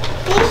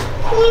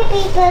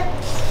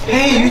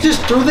 Hey, you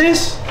just threw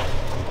this?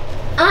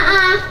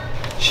 Uh-uh.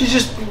 She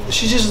just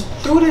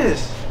threw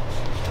this.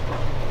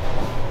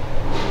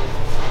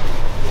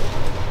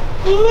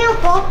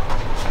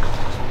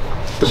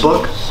 The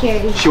book?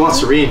 Here you She wants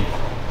to read.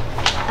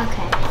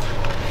 Okay.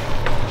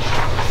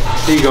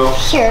 Here you go.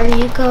 Here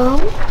you go,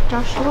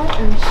 Joshua,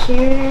 and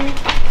here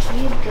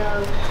you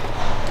go.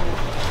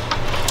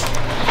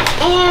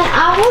 And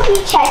I will be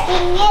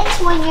checking it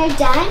when you're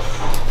done.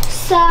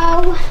 So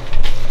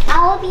I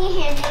will be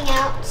handing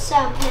out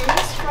some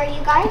pens for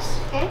you guys,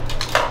 okay?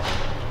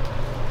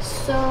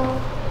 So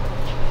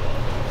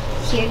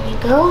here you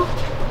go.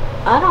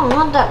 I don't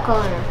want that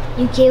color.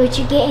 You get what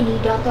you get and you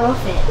don't throw a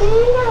fit.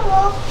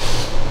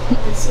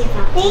 Let's see if I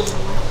can.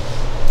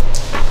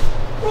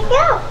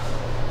 Go.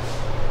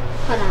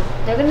 Hold on.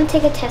 They're gonna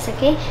take a test,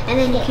 okay? And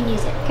then you can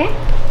use it, okay?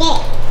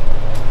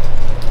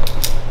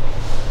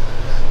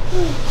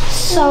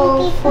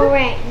 So for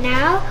right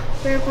now,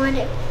 we're going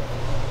to.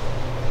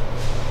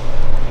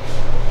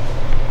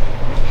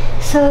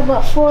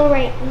 But for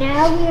right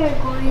now, we are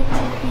going to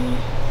be.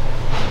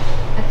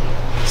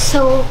 Okay.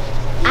 So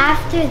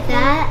after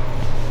that,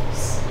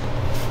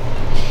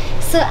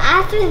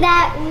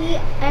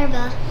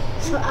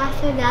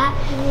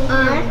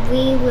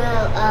 we will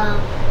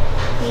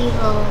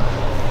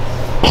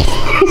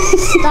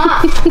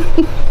stop.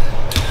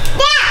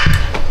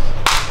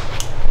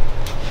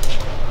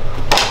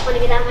 Want to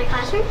get out of my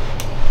classroom?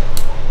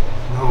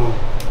 No.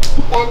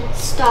 Then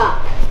stop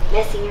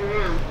messing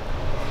around.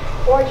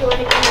 Or do you want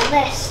to get a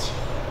list?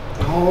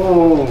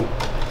 No.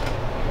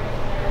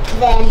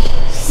 Then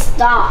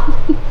stop.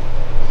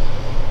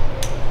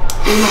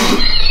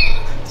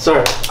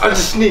 Sorry, I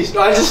just sneezed.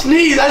 I just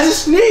sneezed. I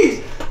just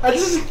sneezed. I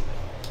just.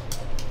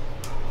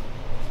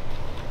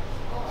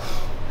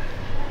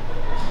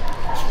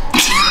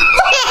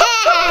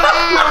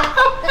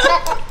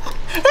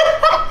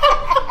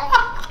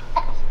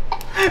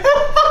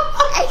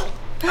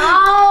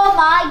 Oh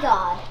my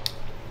God.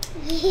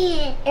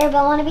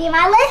 Everybody want to be in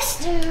my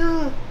list?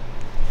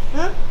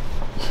 Huh?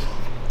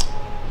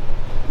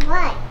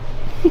 What?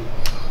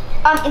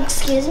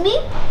 Excuse me?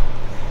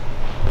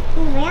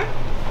 Where?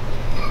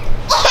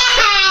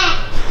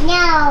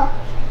 No.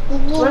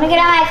 You want to get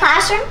out of my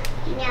classroom?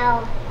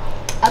 No.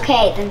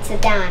 Okay, then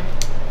sit down.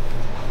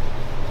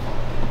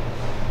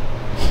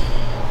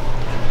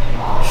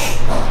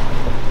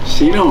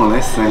 She don't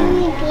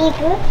listen.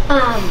 People.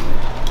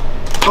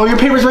 Oh, your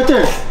paper's right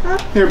there. Huh?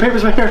 Your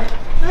paper's right here.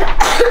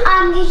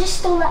 You just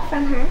stole that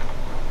from her.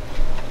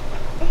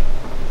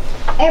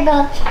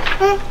 Arabella,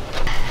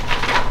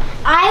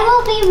 I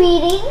will be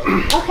reading,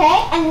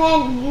 okay? And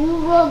then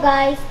you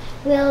guys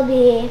will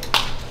be...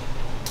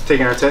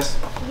 Taking our test?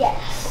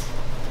 Yes.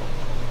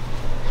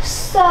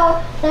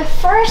 So, the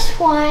first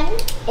one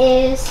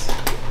is...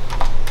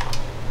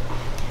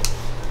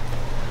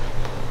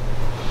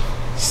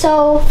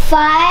 So,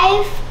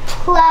 5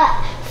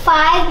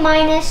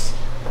 minus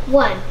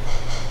 1.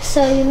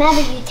 So,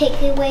 remember, you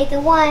take away the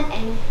 1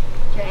 and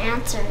your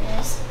answer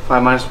is...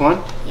 5 minus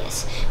 1?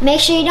 Yes. Make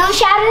sure you don't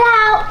shout it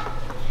out.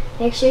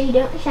 Make sure you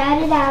don't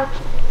shout it out.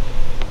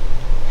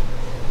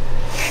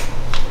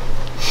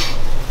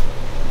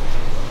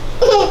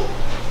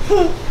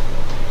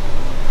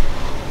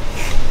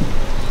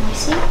 Let me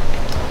see.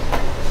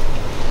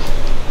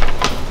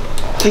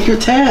 Take your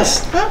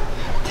test. Huh?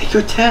 Take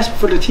your test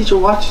before the teacher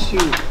watches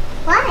you.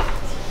 What?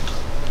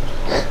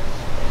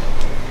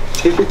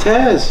 Take your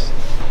test.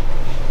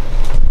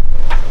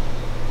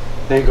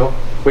 There you go.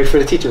 Wait for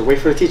the teacher. Wait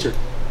for the teacher.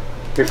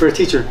 Wait for the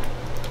teacher.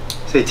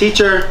 Say,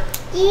 teacher.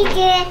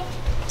 Teacher.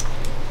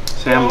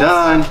 Say, I'm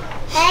done.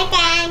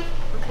 Done.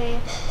 Okay.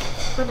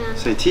 Hold on.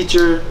 Say,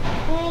 teacher.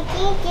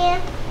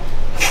 Teacher.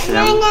 Say,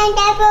 No, I'm, no,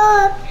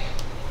 double.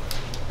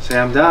 say,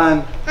 I'm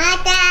done.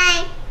 I'm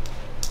done.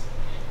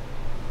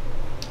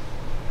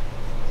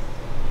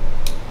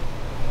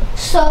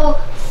 So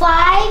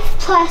 5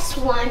 plus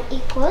 1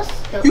 equals...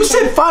 You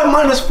said 5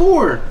 minus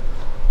 4.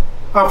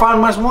 Or 5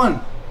 minus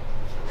 1.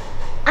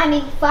 I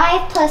mean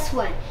 5 plus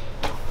 1.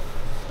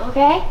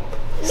 Okay?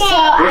 So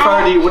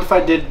What if I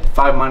did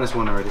 5 minus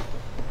 1 already?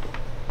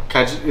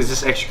 Can I just, is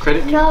this extra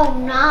credit? No,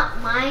 not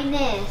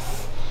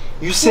minus.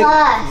 You said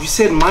Plus. you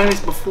said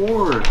minus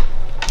before. Okay,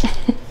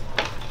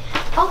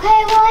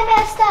 well I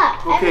messed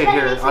up. Okay, Everybody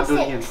here, makes I'll do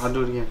it again. mistakes. I'll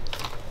do it again.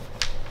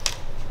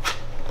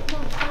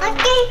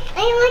 Okay.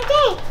 I'm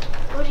okay.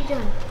 What are you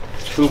doing?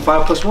 Do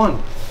 5 plus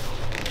 1.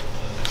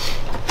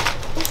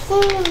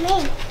 Listen to me.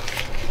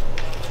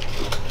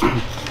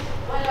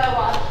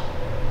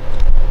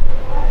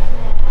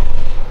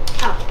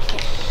 Oh,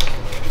 okay.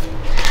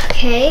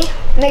 Okay,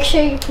 make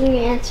sure you put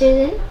your answers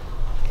in.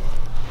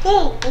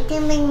 Hey, it's a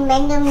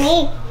man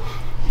me.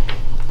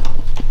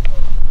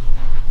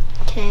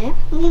 Okay.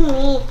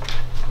 Me.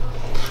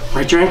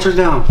 Write your answers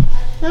down.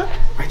 Huh?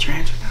 Write your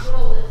answers down.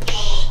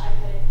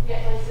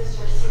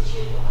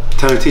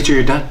 Tell the teacher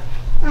you're done.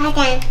 I'm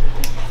done.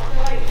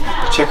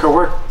 Check her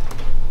work.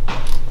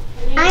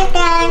 I'm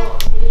done.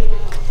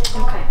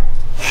 Okay.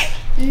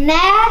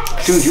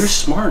 Next. Dude, you're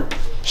smart.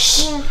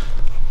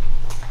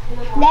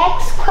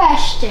 Next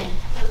question.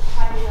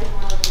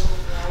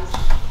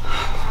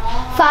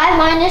 5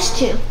 minus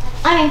 2.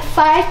 I mean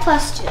 5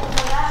 plus 2.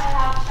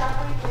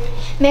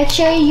 Make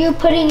sure you're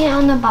putting it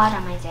on the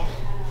bottom, Isaiah.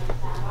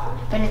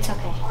 But it's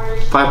okay.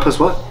 5 plus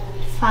what?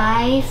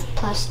 5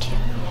 plus 2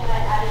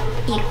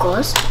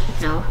 equals,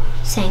 no,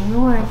 saying the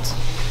words,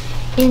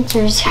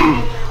 answers.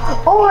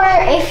 Or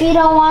if you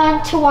don't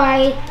want to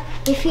write,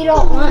 if you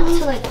don't want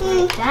to like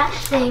write that,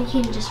 then you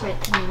can just write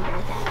the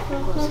number that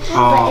equals.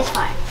 But it's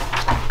fine.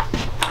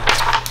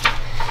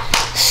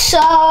 So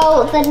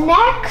the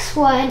next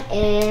one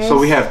is... So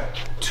we have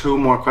 2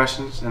 more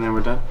questions and then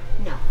we're done?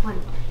 No, 1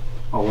 more.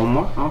 Oh, 1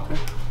 more? Okay.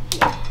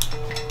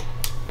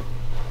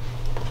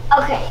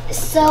 Okay,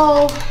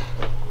 so...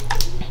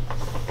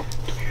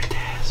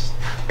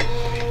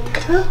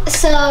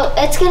 So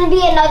it's going to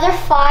be another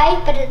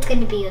 5, but it's going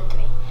to be a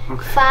 3.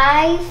 Okay.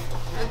 5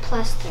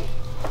 plus 3.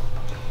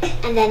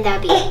 And then that'll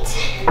be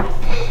 8.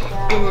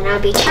 And then I'll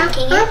be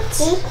checking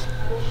it.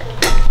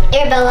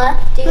 Arabella,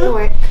 do your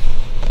work.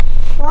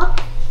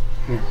 What?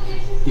 Here,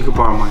 you can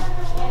borrow mine.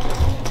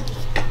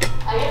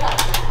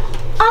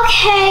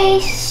 Okay,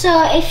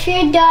 so if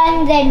you're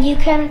done, then you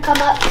can come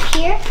up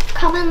here.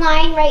 Come in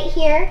line right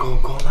here. Go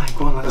in line,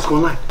 go in line. Let's go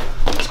in line.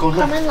 Let's go in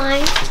line. Come in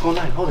line. Let's go in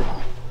line. Hold it.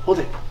 Hold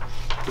it.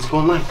 Let's go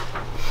in line.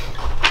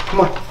 Come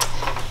on.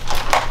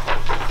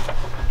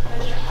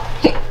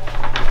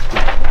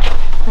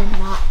 But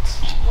not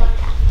like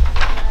that.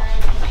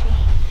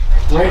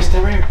 Where?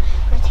 Stand right here.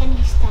 Pretend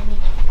you're standing.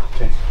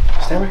 Okay.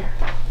 Stand right here.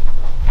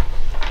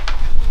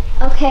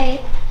 Okay,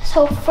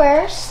 so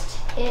first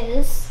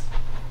is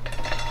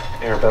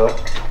Arabella.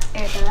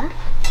 Arabella.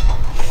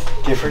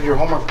 Give her your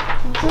homework.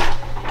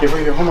 Give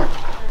her your homework.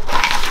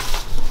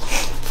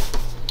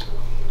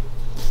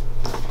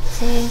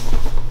 See.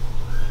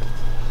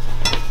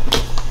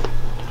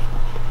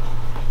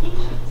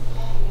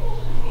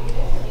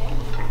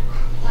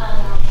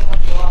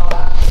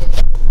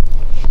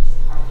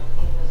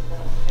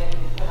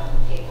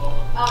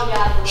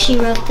 She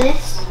wrote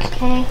this,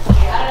 okay?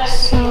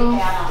 So,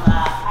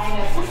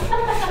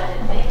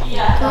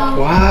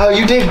 Wow,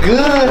 you did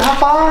good. High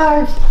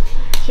five.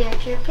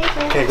 here's your paper.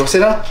 Okay, go sit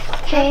down.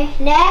 Okay,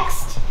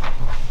 next.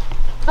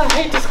 I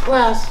hate this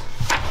class.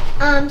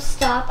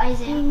 Stop,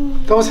 Isaiah.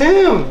 That was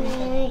him.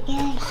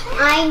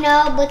 I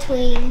know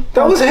between.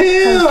 That was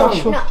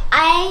him. No,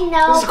 I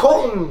know. This is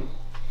Colton.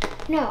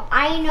 No,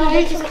 I know I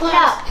hate this between.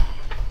 class. No.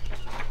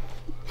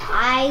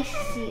 I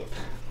see.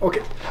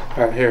 Okay.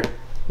 All right, here.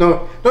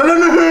 No.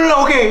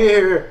 Okay,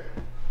 here.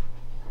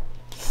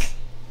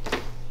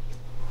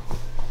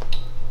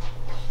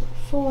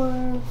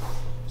 4,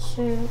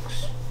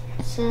 6,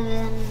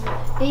 7,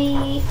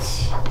 8.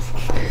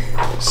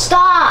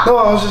 Stop! No,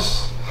 I was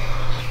just.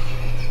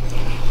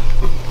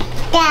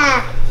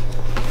 Yeah.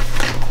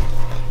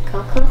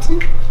 Go,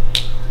 Colton.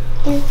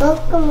 It's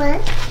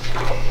Pokemon.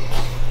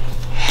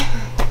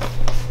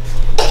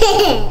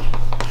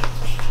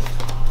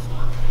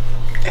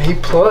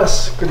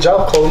 A+. Good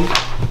job, Colton.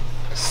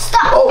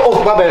 Stop!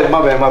 Oh, my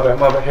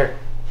bad. Here.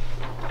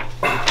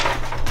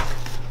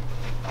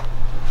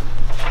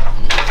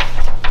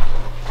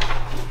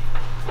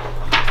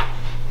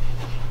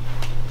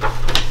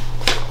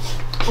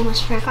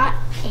 Almost forgot.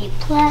 A+.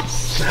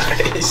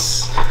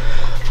 Nice.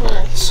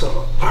 So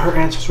her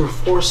answers were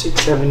 4,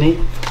 6, 7, 8.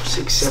 4,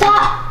 6, 7.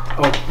 Stop!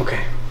 Oh,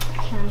 okay.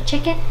 Okay, let me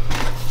check it.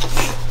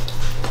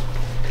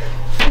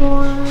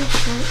 4, 6,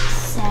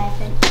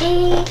 7,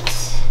 8.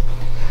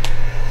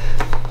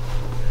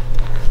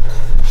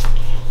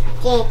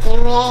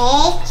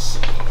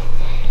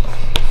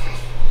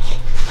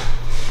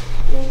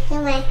 Into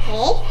my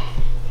head?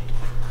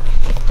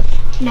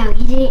 No,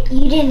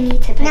 you didn't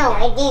need to put No,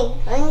 that. I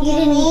didn't. You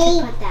didn't need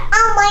to put that.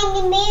 Oh my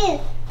goodness.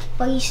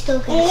 But you still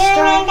could I have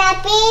learned started that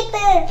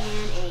paper.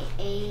 and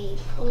a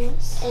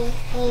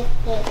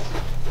plus.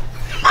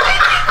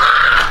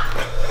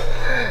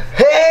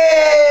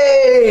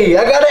 Hey! I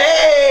got an A!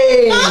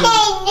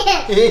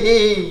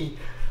 Hey!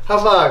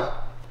 High five.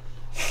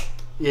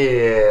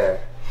 Yeah.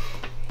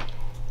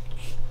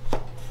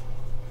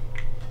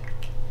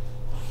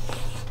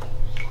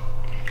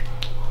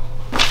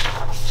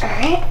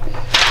 Alright.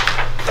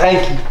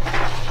 Thank you.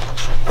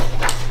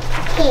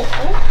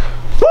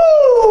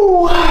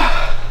 Woo!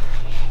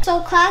 So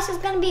class is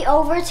gonna be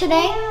over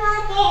today.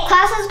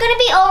 Class is gonna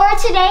be over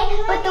today,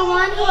 but the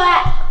one who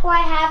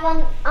I have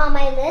on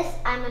my list,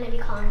 I'm gonna be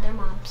calling their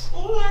moms.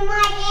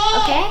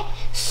 Okay?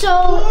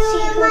 So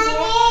see who's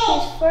next.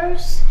 Who's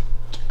first?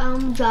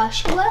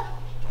 Joshua.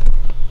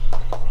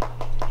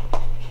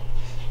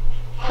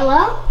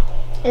 Hello?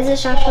 Is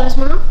this Joshua's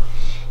mom?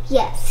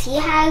 Yes, he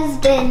has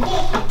been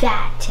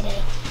bad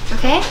today.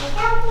 Okay?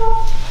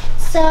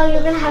 So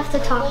you're gonna have to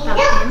talk about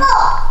him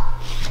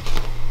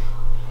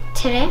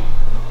today.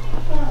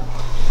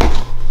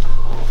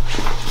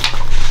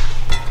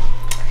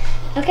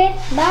 Okay,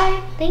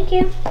 bye. Thank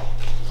you.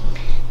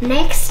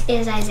 Next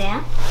is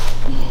Isaiah.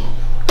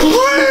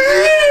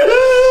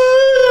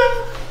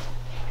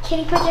 Can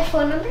you put your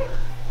phone number?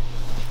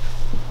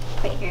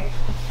 Right here.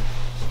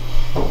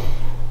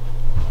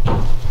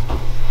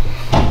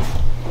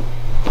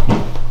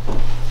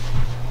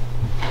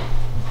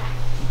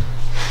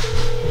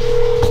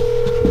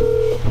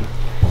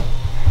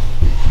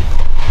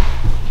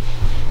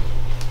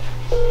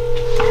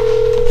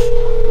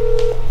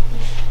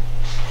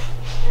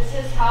 This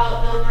is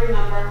how they'll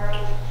remember her.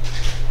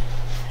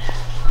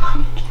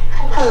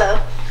 Hello.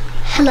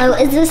 Hello,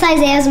 is this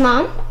Isaiah's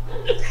mom?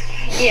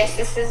 Yes,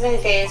 this is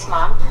Isaiah's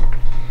mom.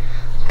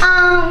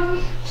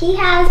 He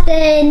has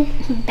been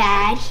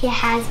bad. He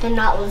has been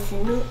not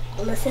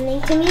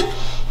listening to me,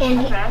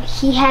 and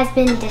he has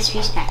been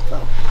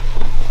disrespectful.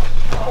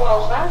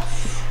 Well, that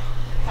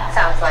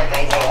sounds like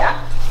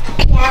Isaiah.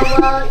 Yeah,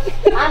 well,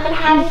 I'm gonna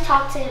have you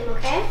talk to him,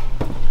 okay?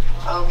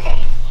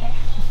 Okay.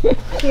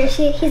 Here,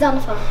 he's on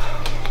the phone.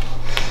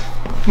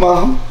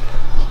 Mom.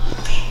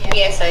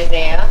 Yes,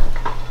 Isaiah.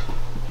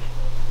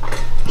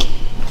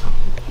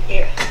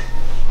 Here.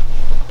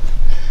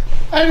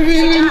 I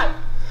really. Good job.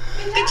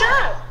 Good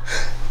job.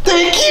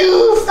 Thank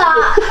you.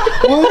 Stop.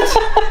 What?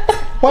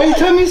 Why you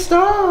tell me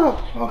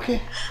stop?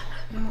 Okay.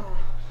 No,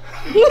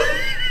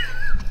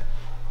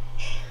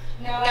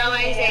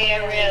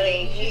 Isaiah,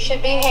 really. You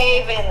should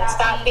behave and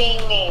stop being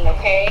mean,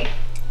 okay?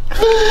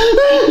 Stop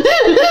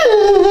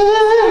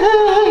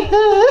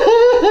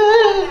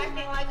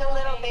acting like a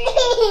little baby.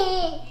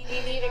 You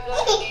need to go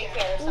to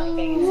daycare or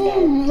something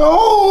instead.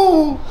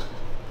 No.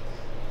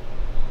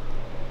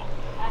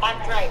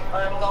 That's right,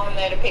 or I'm going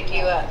there to pick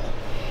you up.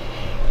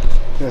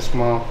 Yes,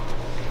 Mom.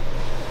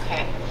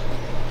 Okay.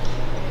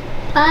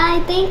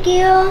 Bye, thank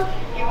you.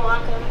 You're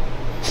welcome.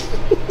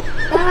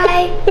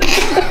 Bye.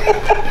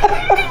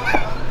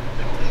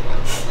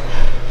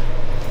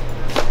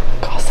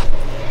 Gossip.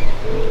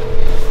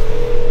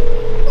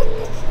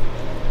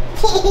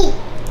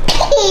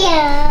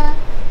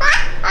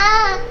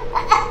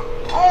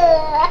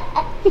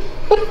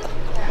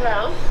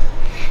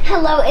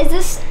 Hello, is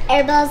this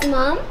Arabella's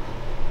mom?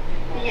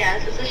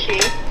 Yes, this is she.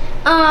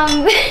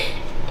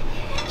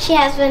 She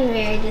has been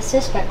very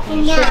disrespectful.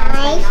 She Nice.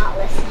 has been not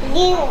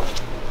listening.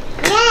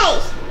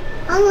 Nice.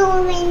 I'm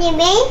going to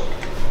be.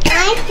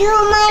 I do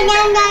my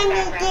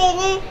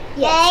dinner.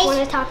 Yes. Want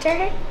to talk to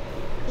her?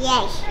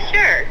 Yes.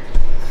 Sure.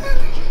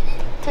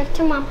 Talk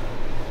to mom.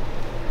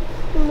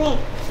 Me.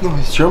 No,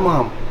 it's your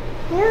mom.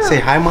 No. Say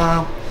hi,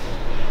 mom.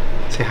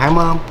 Say hi,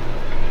 mom.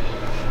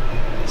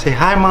 Say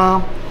hi,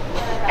 mom.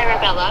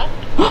 Arabella.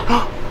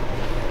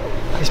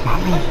 It's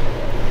mommy.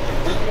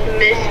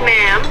 Miss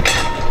Ma'am.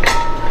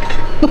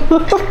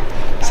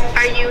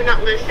 Are you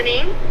not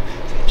listening?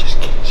 Just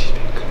kidding, she's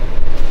being good.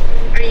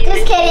 Are you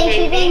Just kidding,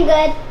 she's misbehaving? being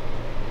good.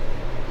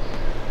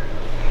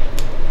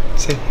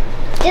 Say,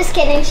 Just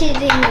kidding, she's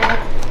being good.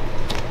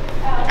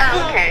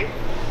 Oh, okay.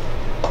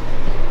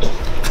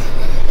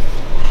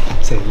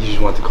 say, you just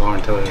want to call her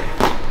and tell her.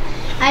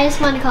 I just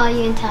want to call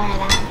you and tell her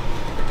that.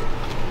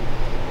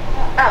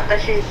 Oh, but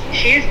she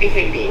is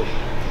behaving.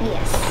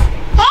 Yes.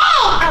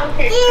 Oh,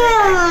 okay. You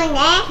want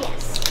that?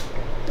 Yes.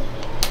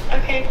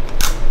 Okay.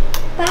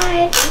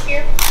 Bye. Thank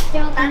you.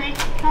 You're welcome.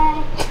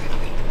 Bye.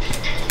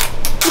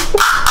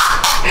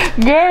 Bye.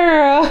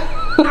 Girl.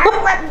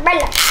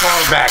 Arabella.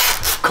 Car back.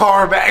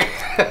 Car back.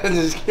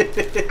 Just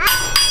kidding.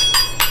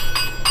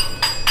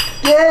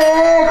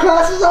 Yeah,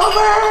 class is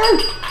over.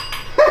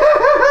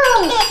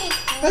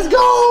 Let's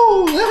go.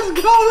 Let's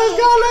go. Let's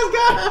go. Let's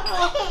go.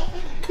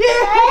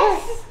 Yeah.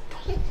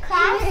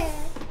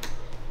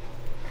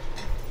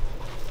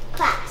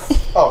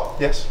 Class. Oh,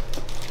 yes.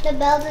 The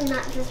bell did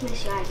not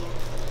dismiss your idea.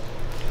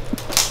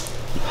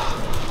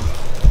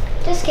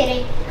 Just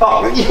kidding.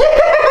 Oh,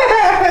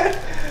 yeah.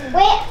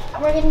 Wait,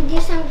 we're gonna do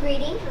some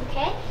greeting,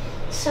 okay?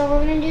 So we're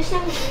gonna do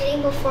some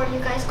greeting before you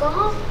guys go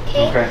home,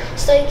 okay? Okay.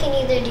 So you can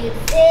either do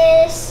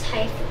this,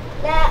 high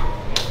that,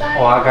 bye,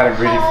 Oh, I got a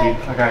greeting for hug.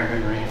 you. I got a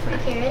good greeting for you.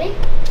 Okay, ready?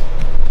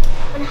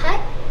 Wanna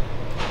hug?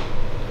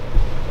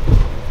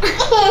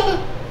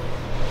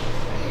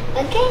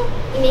 Okay,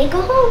 you may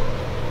go home.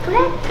 Go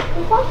ahead,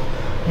 go home.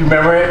 You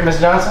remember it, Miss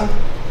Johnson?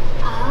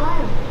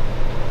 Oh.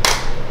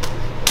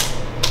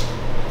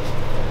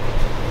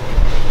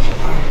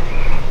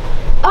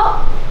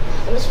 Oh,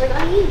 I almost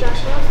forgot you,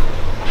 Joshua.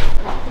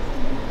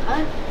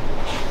 Hug.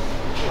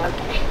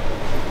 Okay.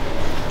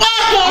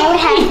 I would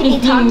have to be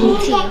talking to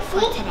you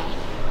for today.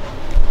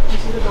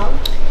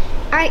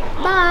 Alright,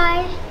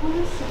 bye.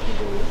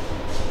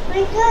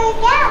 We're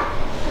going down.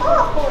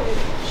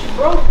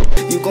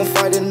 You gon'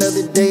 fight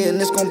another day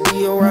and it's gon'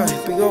 be alright,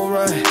 be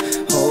alright.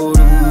 Hold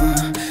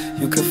on,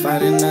 you can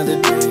fight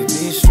another day,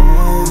 be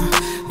strong.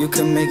 You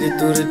can make it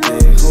through the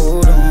day,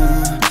 hold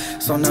on.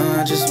 So now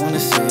I just wanna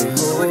say,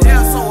 hold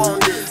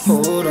on,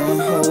 hold on,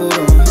 hold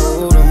on,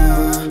 hold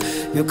on.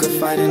 You can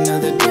fight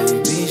another day,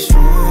 be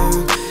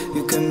strong.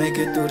 You can make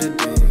it through the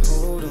day.